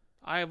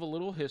 I have a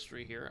little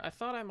history here. I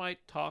thought I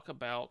might talk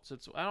about,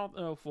 since I don't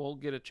know if we'll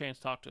get a chance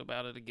to talk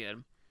about it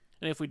again.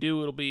 And if we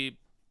do, it'll be,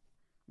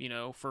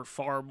 for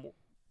far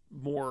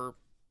more,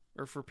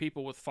 or for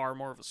people with far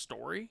more of a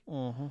story.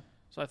 Mm-hmm.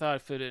 So I thought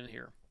I'd fit in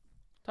here.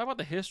 Talk about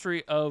the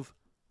history of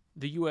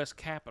the U.S.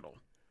 Capitol.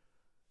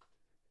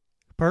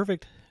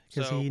 Perfect,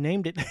 because he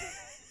named it.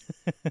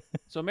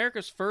 So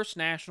America's first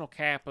national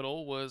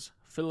capital was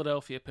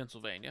Philadelphia,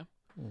 Pennsylvania,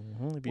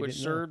 which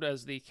served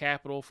as the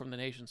capital from the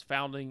nation's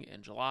founding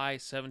in July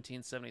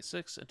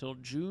 1776 until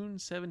June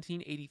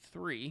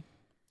 1783,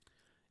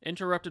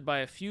 interrupted by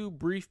a few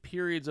brief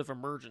periods of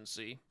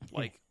emergency,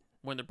 like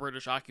when the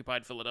British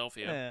occupied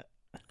Philadelphia.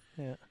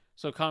 Yeah.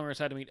 So Congress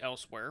had to meet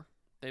elsewhere.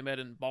 They met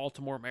in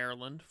Baltimore,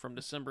 Maryland, from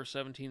December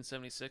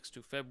 1776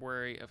 to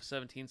February of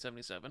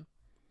 1777.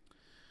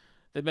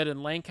 They met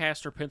in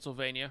Lancaster,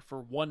 Pennsylvania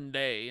for 1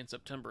 day in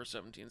September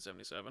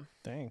 1777.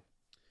 Dang.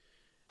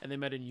 And they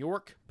met in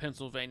York,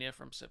 Pennsylvania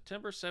from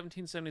September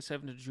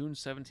 1777 to June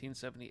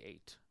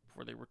 1778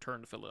 before they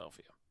returned to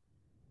Philadelphia.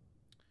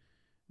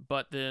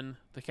 But then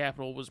the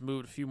capital was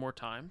moved a few more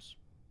times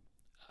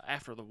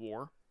after the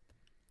war.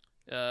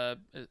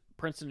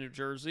 Princeton, New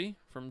Jersey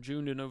from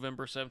June to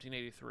November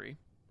 1783.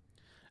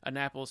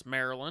 Annapolis,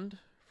 Maryland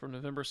from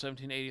November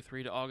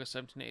 1783 to August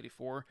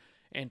 1784.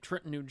 And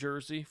Trenton, New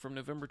Jersey, from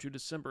November to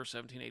December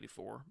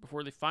 1784,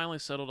 before they finally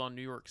settled on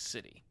New York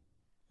City.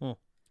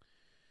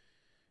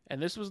 And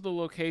this was the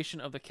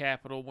location of the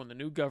capital when the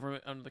new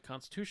government under the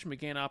Constitution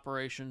began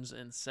operations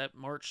in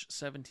March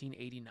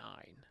 1789.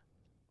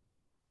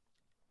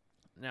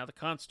 Now, the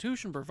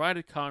Constitution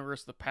provided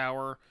Congress the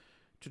power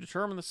to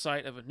determine the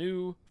site of a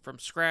new,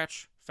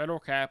 from-scratch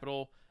federal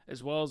capital,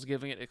 as well as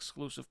giving it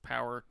exclusive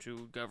power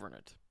to govern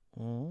it.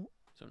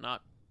 So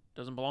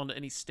doesn't belong to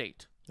any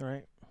state. All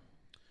right.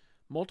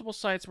 Multiple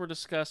sites were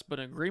discussed, but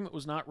an agreement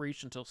was not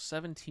reached until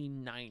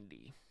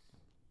 1790.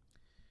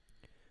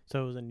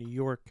 So it was in New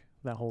York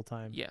that whole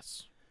time?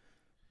 Yes.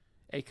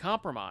 A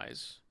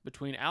compromise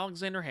between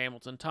Alexander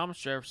Hamilton, Thomas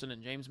Jefferson,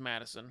 and James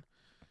Madison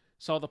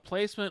saw the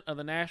placement of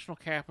the National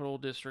Capital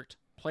District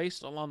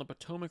placed along the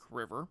Potomac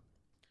River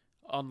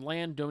on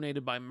land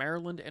donated by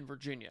Maryland and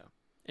Virginia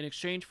in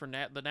exchange for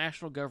the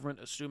national government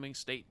assuming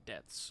state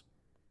debts.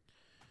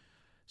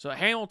 So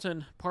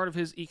Hamilton, part of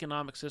his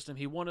economic system,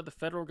 he wanted the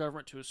federal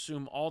government to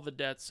assume all the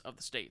debts of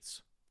the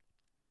states.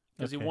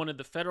 Because he wanted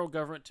the federal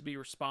government to be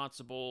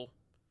responsible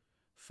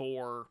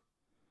for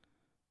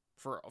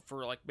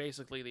like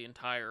basically the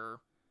entire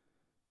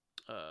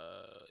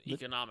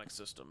economic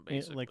system,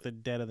 basically. Like the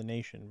debt of the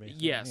nation,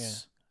 basically.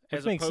 Yes.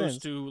 as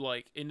opposed to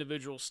like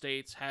individual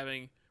states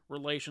having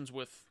relations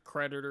with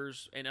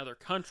creditors in other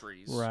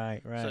countries.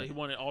 Right. So he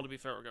wanted it all to be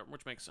federal government,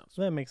 which makes sense.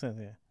 That makes sense,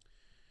 yeah.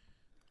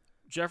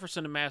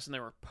 Jefferson and Madison, they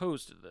were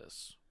opposed to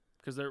this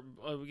because they're,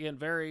 again,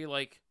 very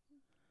like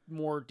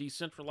more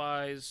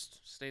decentralized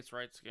states'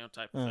 rights,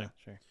 type of thing.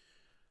 Sure.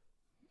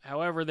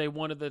 However, they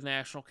wanted the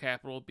national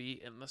capital to be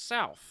in the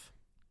South.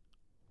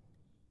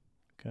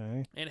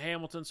 Okay. And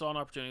Hamilton saw an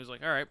opportunity. He was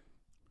like, all right,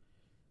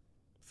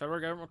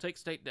 federal government will take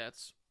state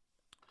debts.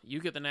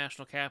 You get the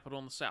national capital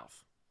in the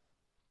South.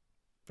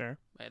 Fair.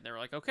 And they were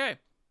like, okay.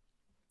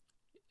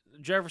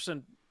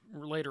 Jefferson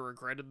later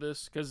regretted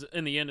this because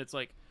in the end, it's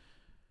like,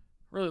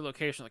 really, the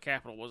location of the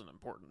capital wasn't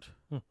important.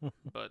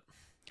 But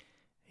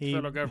the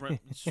federal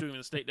government assuming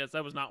the state debts,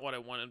 that was not what I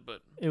wanted.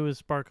 But it was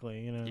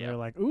sparkly, Yeah. They're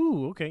like,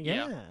 ooh, okay,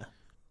 yeah.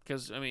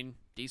 Because, I mean,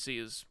 D.C.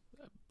 is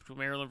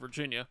Maryland,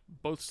 Virginia,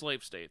 both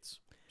slave states.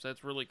 So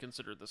that's really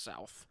considered the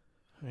South.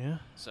 Yeah.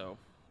 So.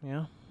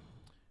 Yeah.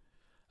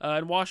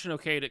 And Washington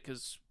okayed it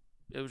because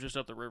it was just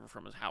up the river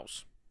from his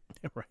house.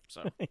 Right.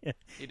 So yeah.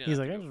 He's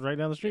like, I was right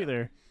down the street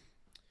there.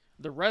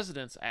 The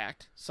Residence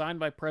Act, signed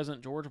by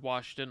President George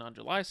Washington on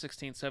July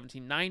 16,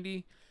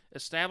 1790,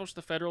 established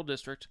the federal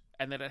district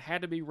and that it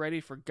had to be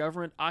ready for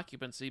government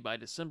occupancy by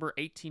December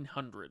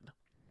 1800.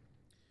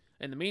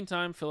 In the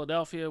meantime,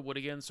 Philadelphia would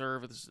again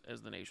serve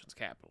as the nation's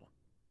capital.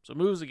 So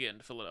moves again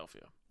to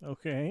Philadelphia.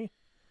 Okay.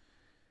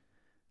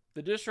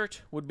 The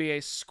district would be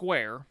a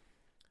square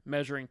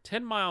measuring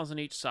 10 miles on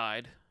each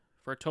side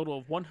for a total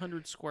of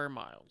 100 square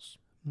miles.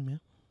 Yeah.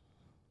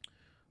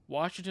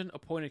 Washington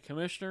appointed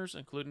commissioners,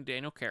 including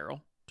Daniel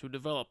Carroll, to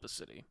develop the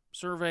city,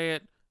 survey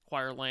it,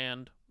 acquire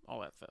land, all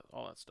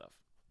that stuff.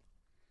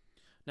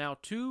 Now,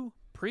 two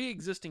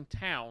pre-existing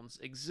towns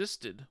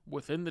existed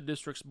within the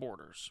district's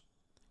borders: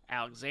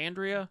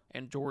 Alexandria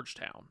and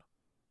Georgetown.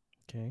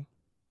 Okay.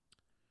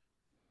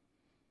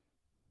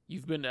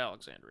 You've been to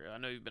Alexandria. I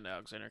know you've been to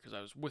Alexandria because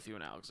I was with you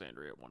in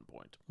Alexandria at one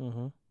point.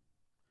 Mm-hmm.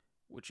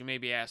 Which you may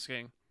be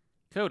asking,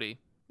 Cody,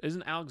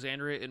 isn't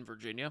Alexandria in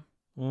Virginia?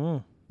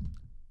 Mm.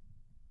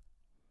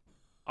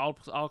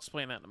 I'll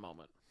explain that in a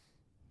moment.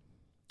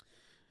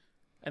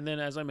 And then,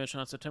 as I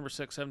mentioned, on September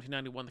 6,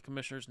 1791, the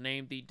commissioners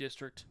named the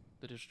District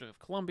of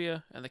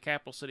Columbia, and the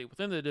capital city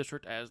within the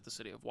district as the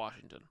city of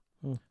Washington.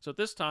 Mm. So at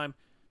this time,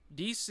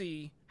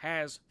 D.C.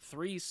 has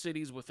 3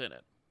 cities within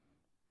it.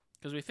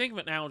 Because we think of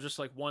it now just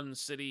like one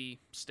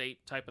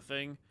city-state type of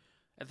thing.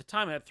 At the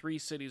time, it had 3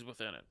 cities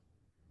within it.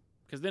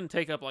 Because it didn't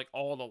take up like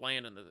all the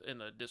land in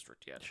the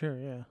district yet. Sure,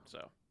 yeah.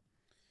 So,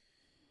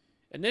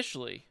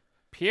 initially,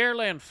 Pierre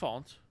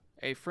L'Enfant,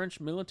 a French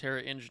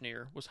military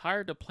engineer, was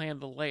hired to plan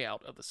the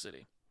layout of the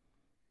city.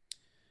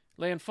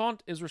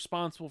 L'Enfant is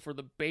responsible for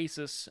the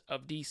basis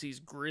of DC's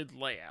grid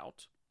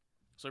layout.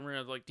 So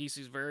remember, like,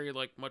 DC's very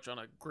like much on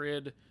a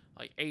grid,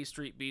 like A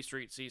Street, B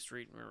Street, C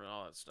Street, remember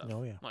all that stuff.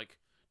 Oh yeah. Like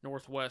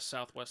northwest,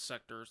 southwest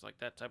sectors, like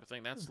that type of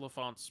thing. That's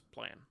L'Enfant's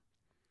plan.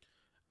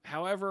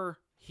 However,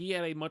 he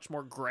had a much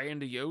more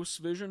grandiose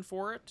vision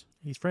for it.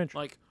 He's French.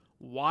 Like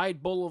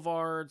wide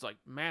boulevards, like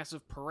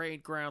massive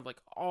parade ground,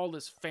 like all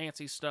this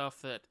fancy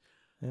stuff that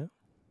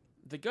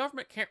the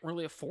government can't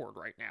really afford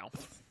right now.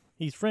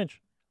 He's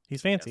French.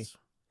 He's fancy. Yes.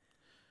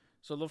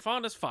 So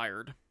L'Enfant is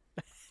fired.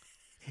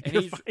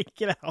 And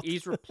Get out.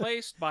 He's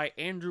replaced by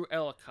Andrew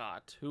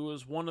Ellicott, who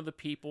was one of the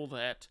people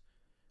that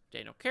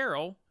Daniel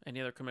Carroll and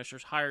the other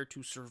commissioners hired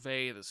to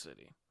survey the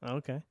city.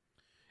 Okay.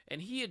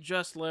 And he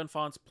adjusts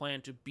L'Enfant's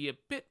plan to be a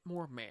bit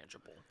more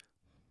manageable.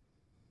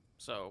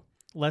 So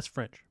less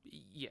French.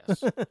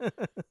 Yes.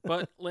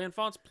 But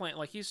L'Enfant's plan,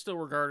 like, he's still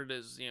regarded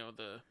as,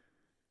 the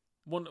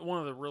one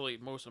of the really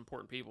most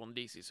important people in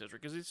DC's history,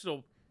 because he's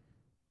still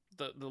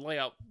the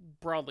layout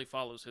broadly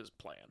follows his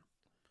plan.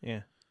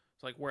 Yeah.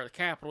 It's like where the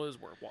Capitol is,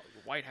 where the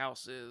White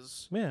House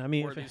is. Yeah, I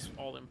mean, where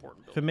all the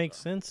important buildings if it makes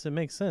are. sense, it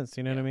makes sense.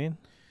 You know what I mean?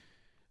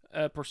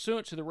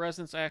 Pursuant to the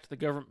Residence Act, the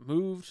government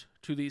moved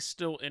to the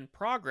still in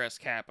progress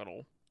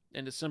capital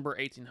in December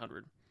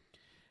 1800.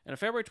 And on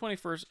February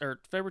 27th,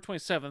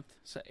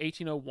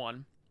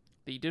 1801,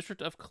 the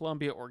District of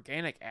Columbia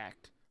Organic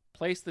Act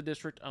placed the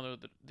district under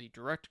the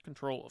direct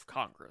control of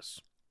Congress,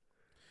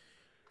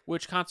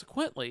 which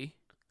consequently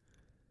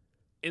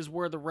is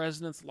where the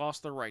residents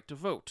lost their right to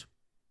vote.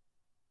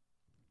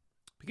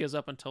 Because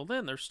up until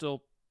then, they're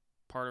still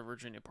part of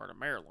Virginia, part of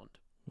Maryland.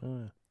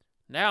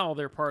 Now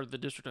they're part of the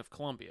District of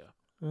Columbia,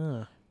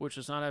 which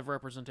does not have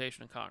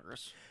representation in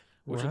Congress,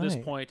 which at this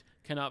point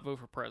cannot vote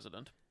for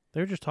president.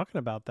 They were just talking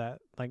about that,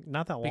 like,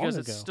 not that long ago. Because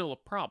it's still a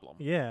problem.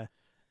 Yeah.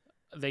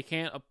 They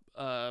can't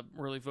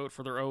really vote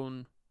for their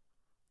own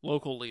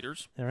local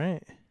leaders. All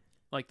right.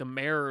 Like the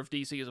mayor of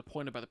D.C. is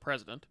appointed by the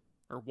president,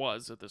 or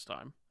was at this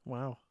time.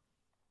 Wow.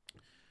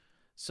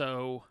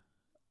 So,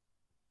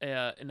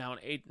 now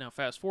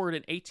fast forward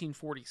in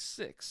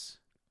 1846,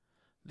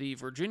 the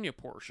Virginia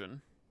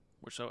portion,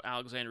 so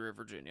Alexandria,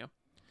 Virginia,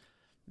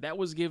 that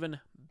was given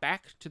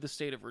back to the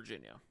state of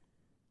Virginia,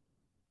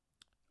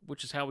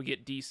 which is how we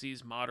get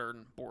D.C.'s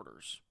modern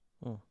borders.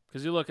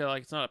 Because you look at it,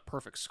 like, it's not a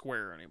perfect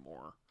square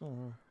anymore.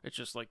 It's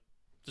just like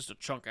just a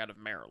chunk out of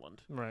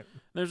Maryland. Right.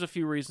 There's a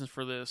few reasons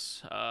for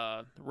this.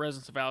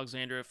 Residents of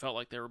Alexandria felt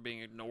like they were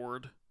being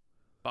ignored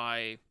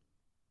by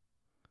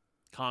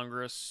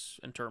Congress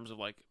in terms of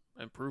like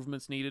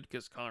improvements needed,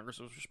 because Congress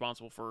was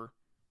responsible for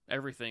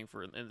everything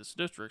in this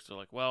district. So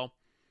like, well,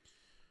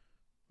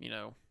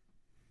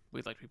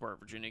 we'd like to be part of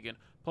Virginia again.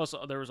 Plus,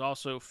 there was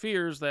also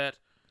fears that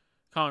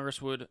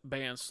Congress would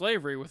ban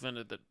slavery within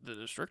the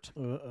district.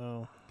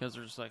 Uh-oh. Because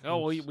they're just like, oh,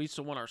 well, we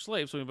still want our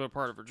slaves, so we've been a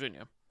part of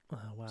Virginia. Oh,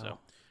 wow. So,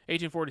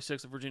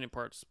 1846, the Virginia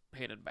part's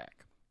handed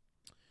back.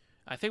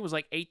 I think it was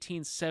like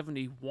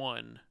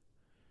 1871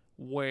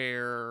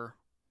 where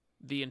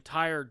the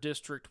entire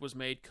district was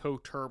made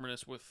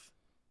coterminous with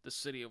the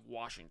city of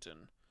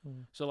Washington.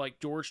 So, like,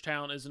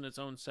 Georgetown isn't its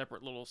own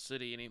separate little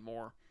city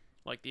anymore.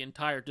 Like, the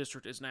entire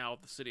district is now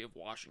the city of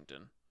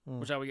Washington,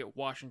 which is how we get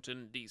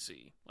Washington,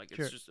 D.C. Like,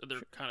 it's just,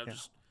 they're kind of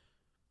just,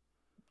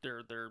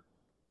 they're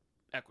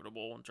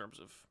equitable in terms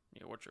of,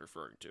 what you're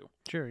referring to.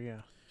 Sure,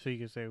 yeah. So you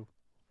could say...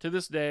 To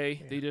this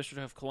day, the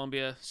District of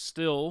Columbia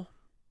still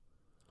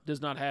does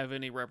not have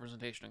any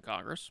representation in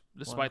Congress,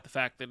 despite the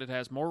fact that it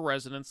has more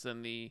residents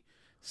than the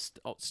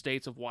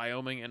states of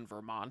Wyoming and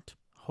Vermont.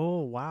 Oh,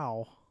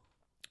 wow.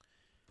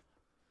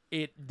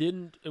 It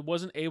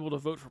wasn't able to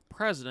vote for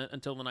president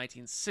until the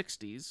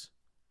 1960s,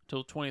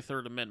 until the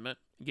 23rd Amendment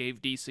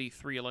gave D.C.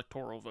 3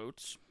 electoral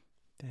votes.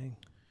 Dang.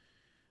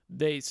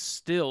 They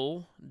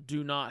still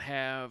do not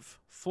have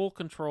full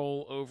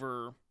control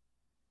over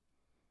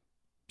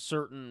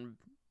certain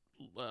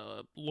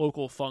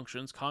local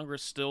functions.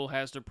 Congress still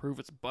has to approve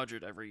its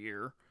budget every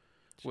year,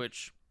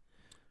 which...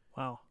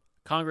 Wow.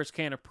 Congress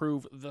can't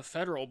approve the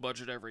federal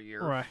budget every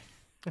year. Right.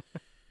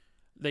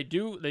 They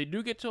do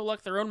get to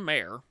elect their own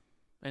mayor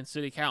and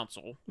city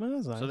council. Well,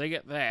 that's nice. So they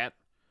get that.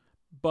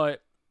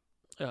 But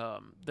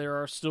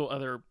there are still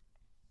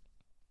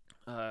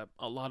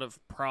a lot of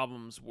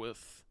problems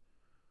with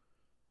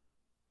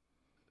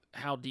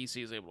how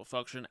DC is able to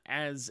function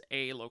as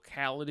a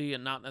locality,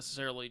 and not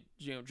necessarily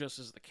just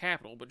as the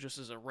capital, but just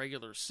as a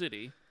regular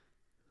city.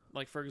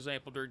 Like, for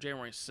example, during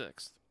January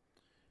 6th,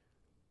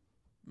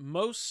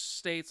 most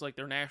states, like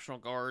their National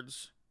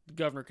Guards, the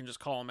governor can just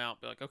call them out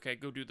and be like, okay,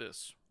 go do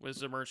this. With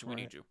this emergency, we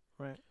need you.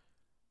 Right.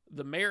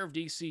 The mayor of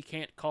D.C.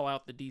 can't call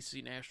out the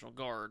D.C. National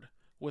Guard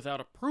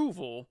without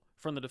approval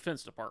from the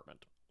Defense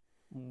Department.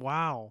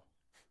 Wow.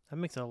 That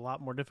makes it a lot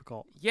more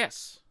difficult.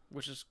 Yes,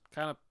 which is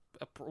kind of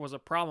was a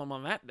problem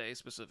on that day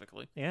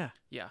specifically. Yeah.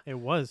 Yeah. It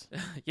was.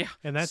 Yeah.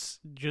 And that's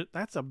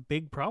a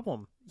big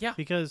problem. Yeah.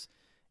 Because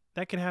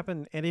that could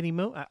happen at any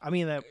moment. I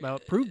mean, that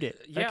proved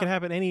it. That could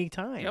happen any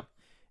time.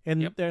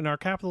 Yep. And our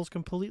capital's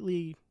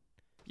completely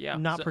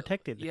not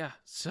protected. Yeah.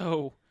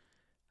 So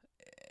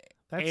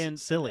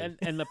that's silly.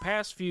 And the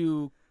past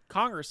few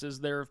Congresses,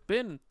 there have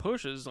been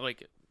pushes,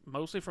 like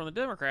mostly from the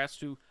Democrats,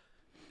 to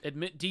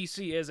admit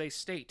D.C. as a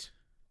state.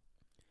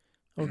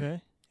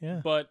 Okay. Yeah.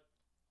 But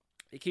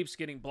it keeps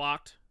getting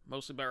blocked,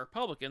 mostly by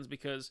Republicans,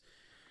 because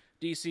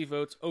D.C.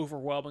 votes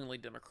overwhelmingly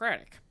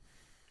Democratic.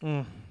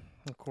 Of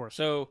course.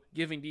 So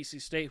giving D.C.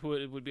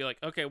 statehood would be like,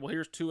 okay, well,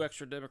 here's 2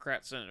 extra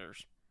Democrat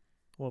senators.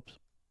 Whoops.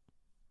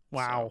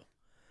 Wow. So,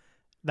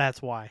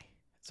 that's why.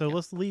 So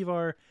let's leave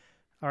our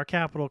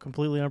capital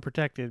completely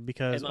unprotected,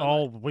 because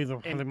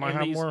they might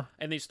have more.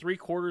 And these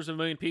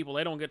 750,000 people,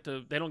 they don't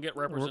get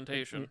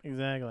representation.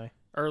 Exactly.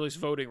 Or at least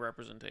voting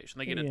representation.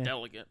 They get a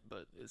delegate,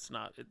 but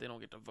they don't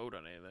get to vote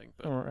on anything.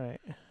 But, all right.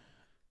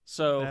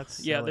 So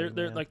that's silly,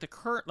 they're like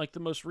the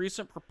most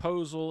recent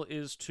proposal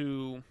is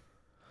to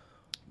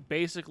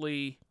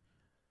basically,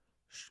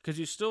 because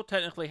you still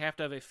technically have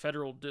to have a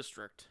federal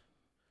district,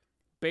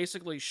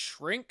 basically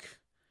shrink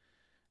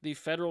the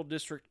federal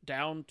district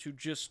down to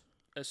just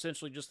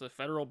essentially just the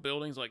federal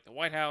buildings, like the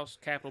White House,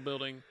 Capitol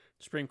Building,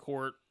 Supreme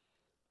Court,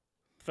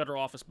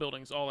 federal office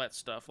buildings, all that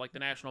stuff, like the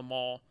National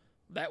Mall.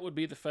 That would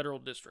be the federal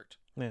district.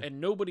 Yeah.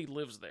 And nobody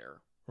lives there.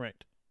 Right.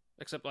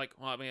 Except, like,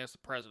 well, I mean, that's the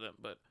president,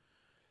 but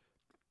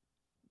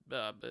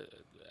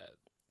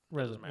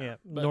resident, yeah,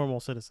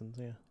 normal citizens,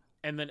 yeah.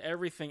 And then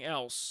everything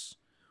else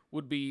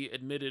would be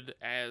admitted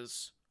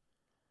as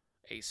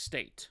a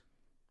state.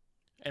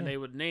 And they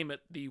would name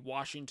it the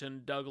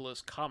Washington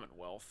Douglas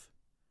Commonwealth,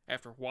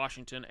 after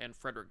Washington and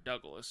Frederick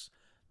Douglass.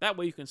 That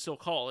way you can still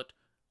call it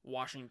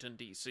Washington,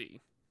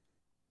 D.C.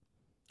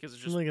 Because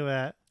it's just, look at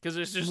that. Because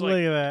it's just look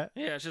like, at that.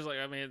 Yeah, it's just like,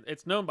 I mean,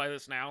 it's known by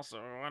this now, so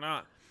why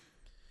not?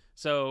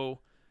 So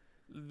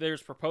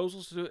there's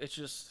proposals to do it. It's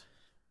just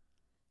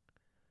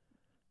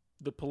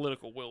the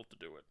political will to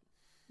do it.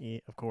 Yeah,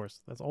 of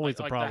course. That's always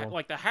the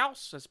problem. The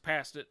House has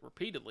passed it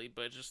repeatedly,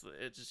 but it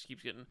just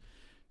keeps getting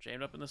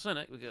jammed up in the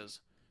Senate because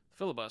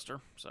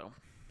filibuster. So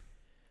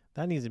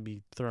that needs to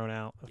be thrown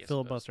out.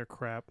 Filibuster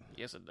crap.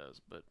 Yes, it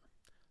does. But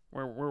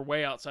we're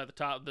way outside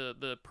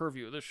the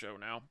purview of this show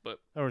now. But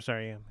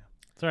sorry, yeah.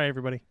 Sorry,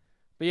 everybody.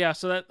 But yeah,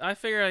 so that I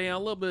figure a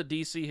little bit of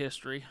DC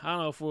history. I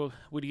don't know if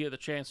we'd get the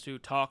chance to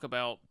talk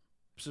about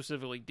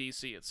specifically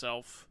DC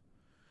itself,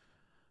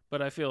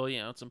 but I feel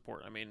it's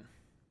important. I mean,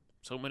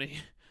 so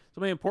many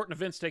so many important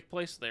events take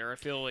place there. I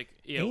feel like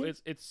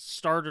it's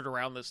started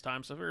around this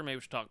time, so I figured maybe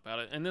we should talk about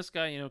it. And this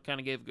guy, kind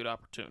of gave a good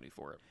opportunity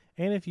for it.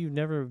 And if you've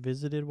never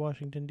visited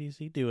Washington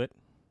D.C., do it.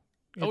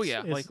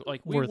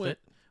 Like we went.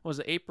 Was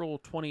it April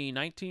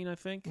 2019? I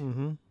think.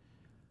 Mm-hmm.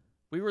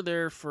 We were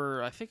there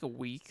for I think a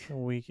week.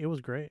 It was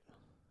great.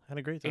 Had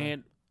a great time.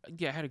 And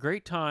had a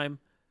great time.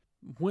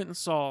 Went and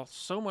saw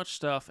so much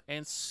stuff,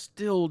 and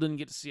still didn't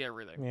get to see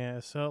everything. Yeah,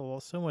 so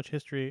much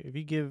history. If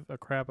you give a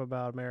crap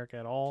about America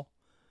at all,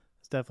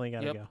 it's definitely got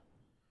to go.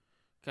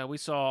 Okay, we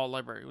saw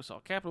library, we saw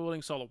Capitol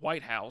building, saw the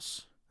White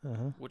House,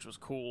 which was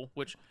cool.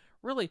 Which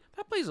really,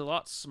 that place is a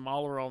lot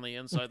smaller on the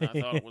inside than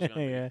I thought it was going to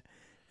be. Yeah,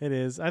 it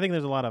is. I think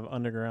there's a lot of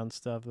underground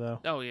stuff though.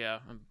 Oh yeah,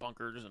 and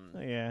bunkers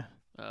and yeah.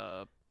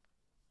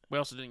 We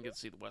also didn't get to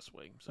see the West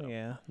Wing. So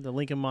yeah, the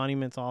Lincoln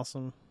Monument's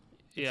awesome.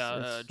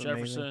 Yeah, it's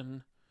Jefferson.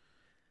 amazing.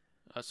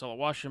 I saw the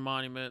Washington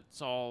Monument.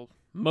 Saw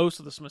most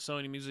of the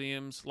Smithsonian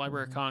museums,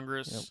 Library of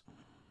Congress.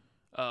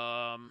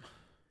 Yep.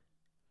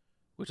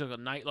 We took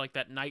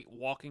that night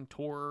walking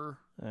tour,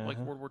 like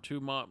World War II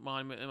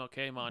monument,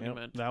 MLK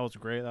monument. Yep. That was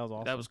great. That was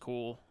awesome. That was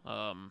cool.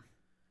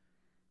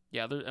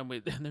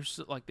 There's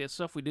like that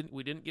stuff we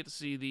didn't get to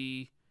see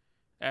the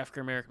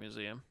African American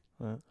Museum.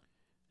 Didn't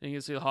get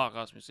to see the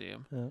Holocaust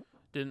Museum.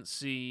 Didn't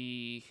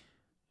see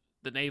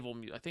the Naval.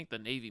 I think the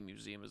Navy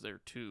Museum is there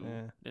too.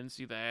 Didn't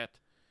see that.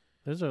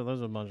 There's a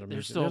bunch of There's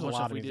museums. still There's a bunch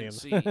lot of of we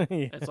museums. didn't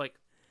see. It's like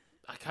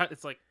I kind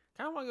of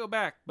want to go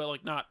back, but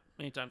like not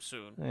anytime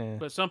soon. Yeah.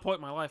 But at some point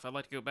in my life, I'd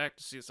like to go back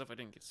to see the stuff I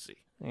didn't get to see.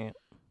 Yeah.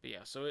 But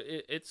yeah, so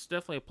it's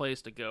definitely a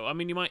place to go. I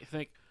mean, you might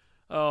think,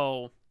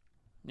 oh,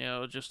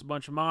 just a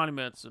bunch of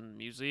monuments and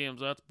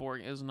museums. That's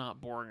boring. It's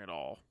not boring at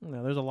all.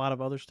 No, there's a lot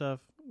of other stuff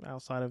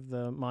outside of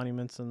the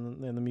monuments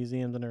and the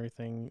museums and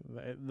everything.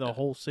 The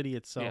whole city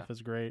itself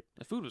is great.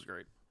 The food was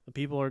great. The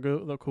people are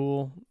good. They're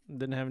cool.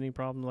 Didn't have any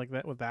problems like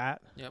that with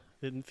that. Yep.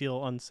 Didn't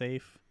feel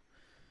unsafe.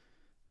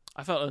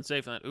 I felt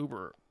unsafe in that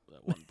Uber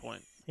at one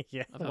point.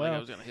 Yeah. I thought the guy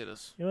was going to hit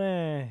us.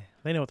 They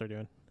know what they're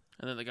doing.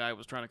 And then the guy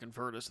was trying to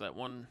convert us that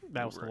one.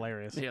 That was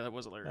hilarious. Yeah, that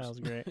was hilarious. That was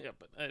great. Yeah,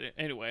 but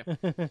anyway.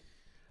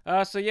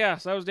 So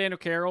that was Daniel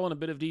Carroll and a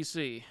bit of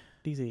DC.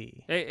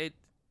 DC. Hey,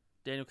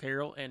 Daniel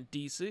Carroll and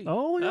DC.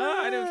 Oh, yeah.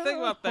 I didn't think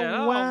about that.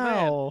 Oh,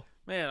 wow.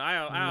 Man, I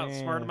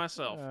outsmarted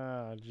myself.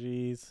 Oh,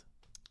 jeez.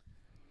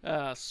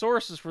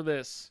 Sources for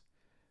this: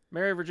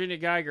 Mary Virginia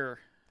Geiger,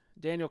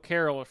 Daniel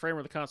Carroll, a framer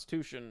of the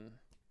Constitution,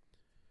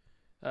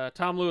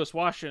 Tom Lewis,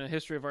 Washington, A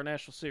History of Our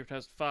National Secret,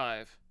 has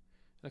 5.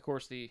 And of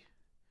course, the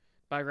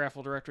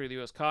Biographical Directory of the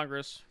U.S.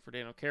 Congress for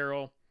Daniel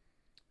Carroll,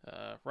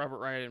 Robert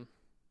Wright and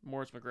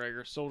Morris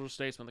McGregor, Soldier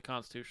Statesman, the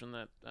Constitution,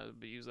 that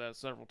we used that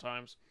several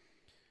times,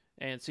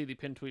 and see the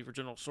pin tweet for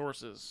general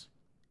sources.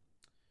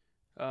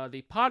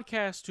 The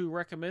podcast to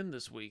recommend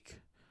this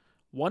week: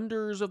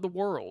 Wonders of the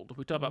World.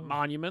 We talk about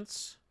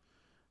monuments.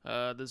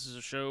 This is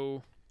a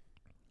show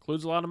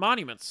includes a lot of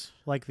monuments.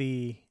 Like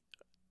the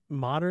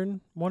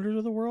modern wonders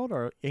of the world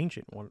or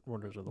ancient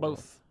wonders of the world?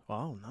 Both.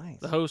 Wow, nice.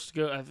 The host,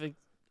 I think,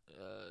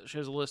 she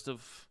has a list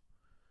of,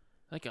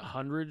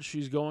 100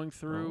 she's going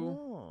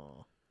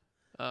through.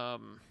 Oh.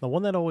 The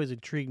one that always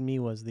intrigued me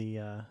was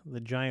the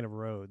Giant of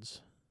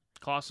Rhodes.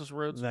 Colossus of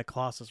Rhodes? That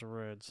Colossus of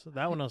Rhodes.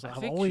 That one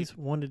I've always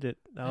wanted it.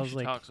 I was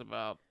like, talks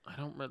about, I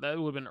don't remember, that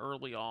would have been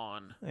early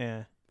on.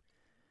 Yeah.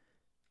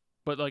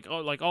 But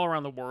all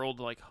around the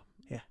world,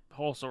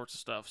 all sorts of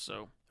stuff.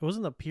 So it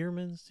wasn't the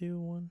pyramids too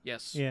one.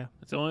 Yes. Yeah.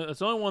 It's the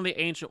only one of the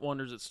ancient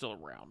wonders that's still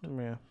around.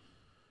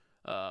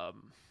 Yeah.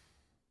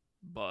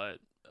 But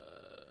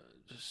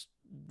just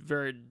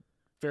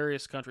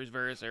various countries,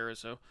 various eras.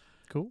 So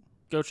cool.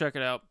 Go check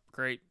it out.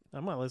 Great. I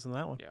might listen to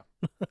that one.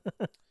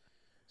 Yeah.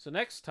 So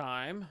next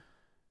time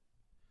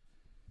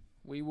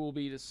we will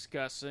be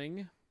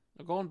discussing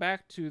going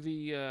back to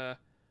the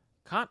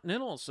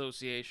Continental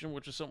Association,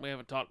 which is something we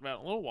haven't talked about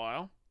in a little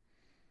while.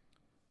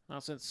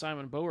 Not since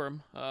Simon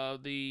Boerum.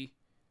 The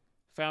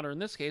founder in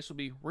this case will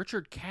be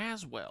Richard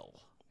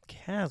Caswell.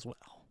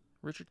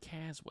 Richard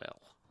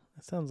Caswell.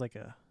 That sounds like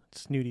a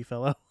snooty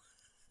fellow.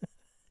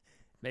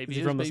 Maybe is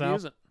he from the South?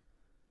 Isn't.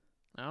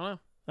 I don't know.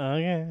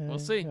 Okay. We'll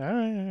see. All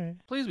right.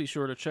 Please be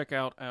sure to check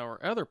out our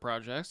other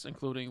projects,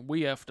 including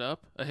We Effed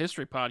Up, a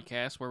history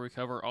podcast where we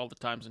cover all the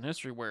times in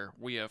history where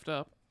we effed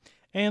up.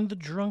 And The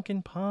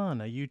Drunken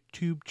Pawn, a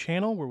YouTube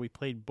channel where we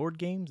play board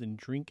games and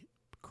drink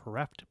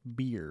craft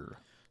beer.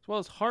 As well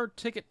as Hard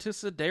Ticket to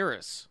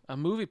Sedaris, a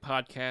movie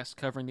podcast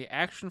covering the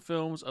action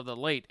films of the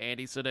late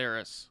Andy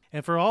Sedaris.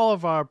 And for all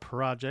of our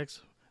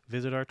projects,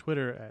 visit our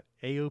Twitter at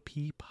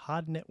AOP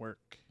Pod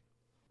Network.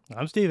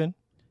 I'm Steven.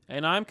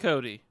 And I'm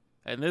Cody.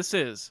 And this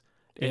is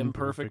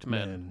Imperfect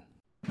Men.